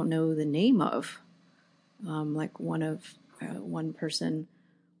that I don't know the name of. Like one person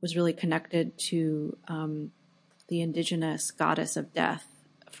was really connected to the indigenous goddess of death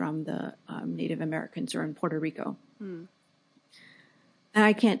from the Native Americans or in Puerto Rico. And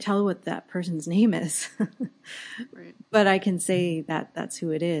I can't tell what that person's name is, Right. but I can say that that's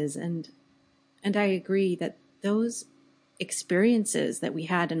who it is. And I agree that those experiences that we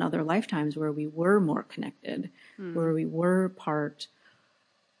had in other lifetimes where we were more connected, where we were part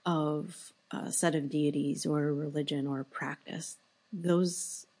of a set of deities or a religion or a practice,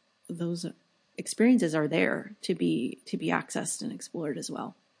 those experiences are there to be accessed and explored as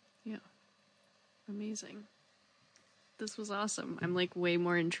well. Yeah. Amazing. This was awesome. I'm like way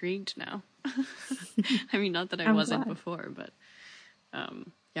more intrigued now. I mean, not that I wasn't before, but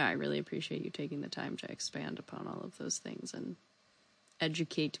yeah, I really appreciate you taking the time to expand upon all of those things and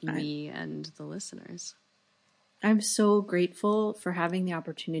educate me and the listeners. I'm so grateful for having the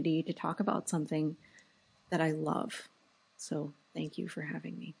opportunity to talk about something that I love. So thank you for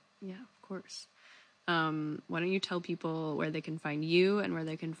having me. Yeah, of course. Why don't you tell people where they can find you and where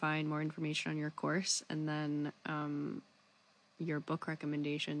they can find more information on your course, and then your book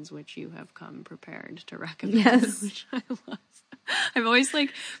recommendations, which you have come prepared to recommend, Yes. which I love. I'm always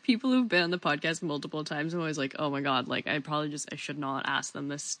like, people who've been on the podcast multiple times, I'm always like, oh my God, like I should not ask them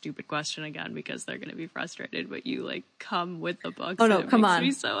this stupid question again because they're going to be frustrated, but you like come with the books. Oh no, and it come makes on.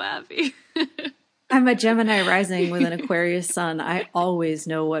 me so happy. I'm a Gemini rising with an Aquarius sun. I always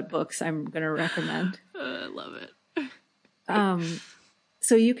know what books I'm going to recommend. I love it.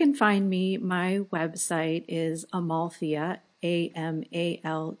 So you can find me. My website is Amalthea,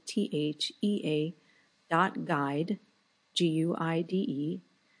 AMALTHEA.guide, GUIDE.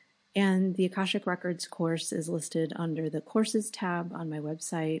 And the Akashic Records course is listed under the courses tab on my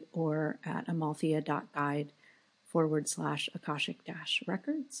website or at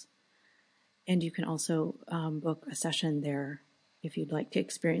amalthea.guide/Akashic-records. And you can also book a session there if you'd like to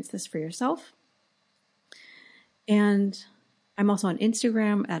experience this for yourself. And I'm also on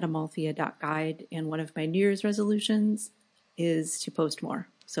Instagram at amalthea.guide. And one of my New Year's resolutions is to post more.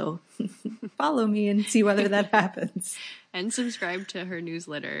 So follow me and see whether that happens. And subscribe to her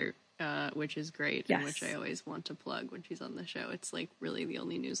newsletter, which is great. Yes. And which I always want to plug when she's on the show. It's like really the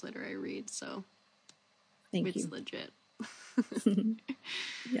only newsletter I read. So it's legit.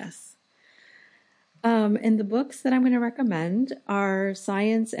 Yes. And the books that I'm going to recommend are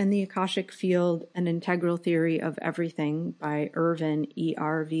Science and the Akashic Field, An Integral Theory of Everything by Ervin,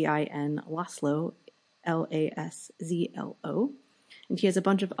 Ervin Laszlo, Laszlo. And he has a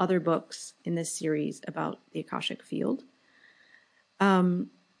bunch of other books in this series about the Akashic Field. And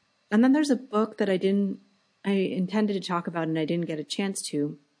then there's a book that I intended to talk about and I didn't get a chance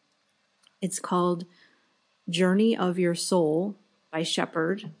to. It's called Journey of Your Soul by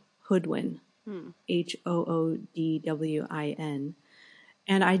Shepherd Hoodwin. Hoodwin.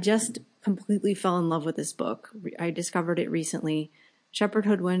 And I just completely fell in love with this book. I discovered it recently. Shepherd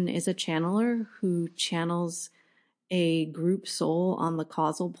Hoodwin is a channeler who channels a group soul on the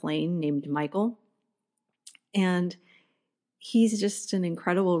causal plane named Michael. And he's just an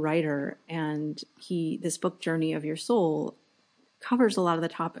incredible writer. And this book, Journey of Your Soul, covers a lot of the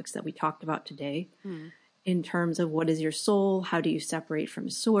topics that we talked about today in terms of what is your soul, how do you separate from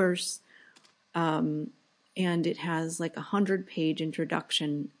source, and it has like 100-page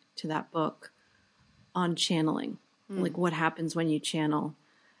introduction to that book on channeling, like what happens when you channel.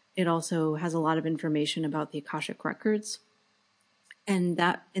 It also has a lot of information about the Akashic Records, and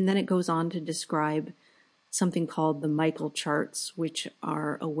then it goes on to describe something called the Michael charts, which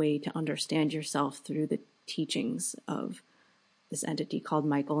are a way to understand yourself through the teachings of this entity called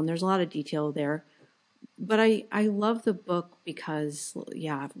Michael. And there's a lot of detail there. But I love the book because,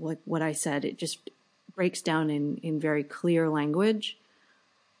 yeah, like what I said, it just breaks down in very clear language.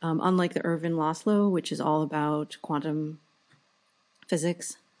 Unlike the Ervin Laszlo, which is all about quantum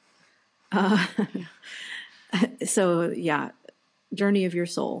physics. So, yeah, Journey of Your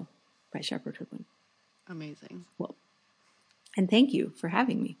Soul by Shepherd Hoodwin. Amazing. Well, and thank you for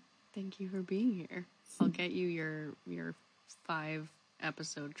having me. Thank you for being here. I'll get you your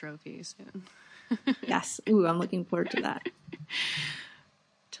 5-episode trophy soon. Yes. Ooh, I'm looking forward to that.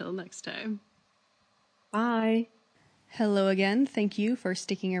 Till next time. Bye. Hello again. Thank you for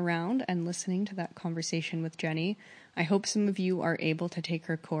sticking around and listening to that conversation with Jenny. I hope some of you are able to take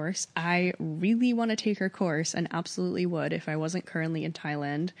her course. I really want to take her course and absolutely would if I wasn't currently in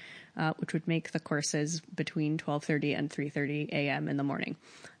Thailand, which would make the courses between 12:30 and 3:30 a.m. in the morning.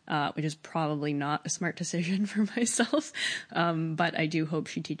 Which is probably not a smart decision for myself. But I do hope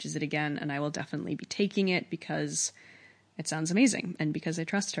she teaches it again, and I will definitely be taking it because it sounds amazing, and because I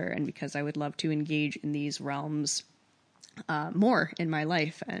trust her, and because I would love to engage in these realms more in my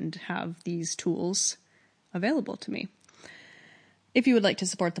life and have these tools available to me. If you would like to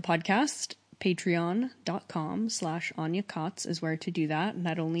support the podcast, patreon.com/Anya Kotz is where to do that.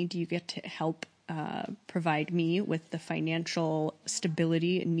 Not only do you get to help provide me with the financial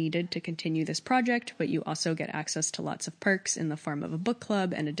stability needed to continue this project, but you also get access to lots of perks in the form of a book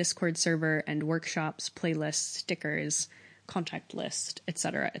club and a Discord server and workshops, playlists, stickers, contact list,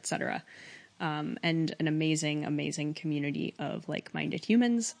 etc., etc. And an amazing, amazing community of like-minded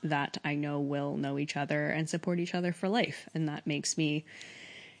humans that I know will know each other and support each other for life. And that makes me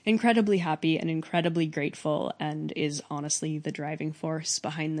incredibly happy and incredibly grateful, and is honestly the driving force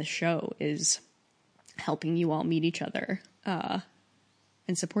behind the show, is helping you all meet each other and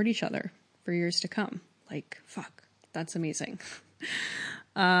support each other for years to come. Like, fuck, that's amazing.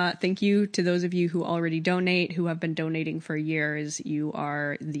 Thank you to those of you who already donate, who have been donating for years. You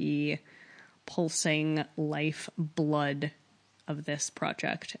are the pulsing life blood of this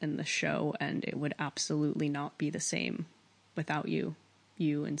project and the show, and it would absolutely not be the same without you.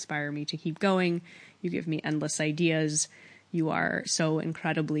 You inspire me to keep going. You give me endless ideas. You are so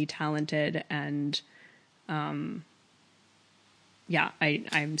incredibly talented, and I'm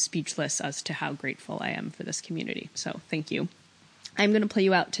speechless as to how grateful I am for this community. So thank you. I'm going to play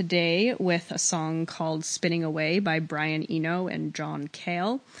you out today with a song called Spinning Away by Brian Eno and John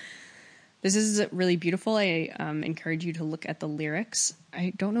Cale. This is really beautiful. I encourage you to look at the lyrics.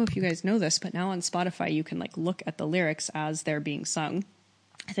 I don't know if you guys know this, but now on Spotify, you can like look at the lyrics as they're being sung.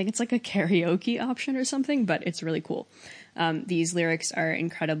 I think it's like a karaoke option or something, but it's really cool. These lyrics are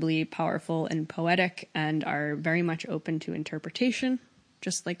incredibly powerful and poetic and are very much open to interpretation,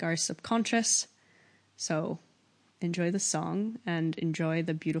 just like our subconscious. So enjoy the song and enjoy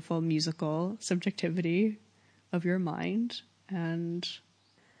the beautiful musical subjectivity of your mind. And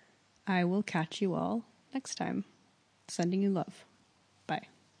I will catch you all next time. Sending you love. Bye.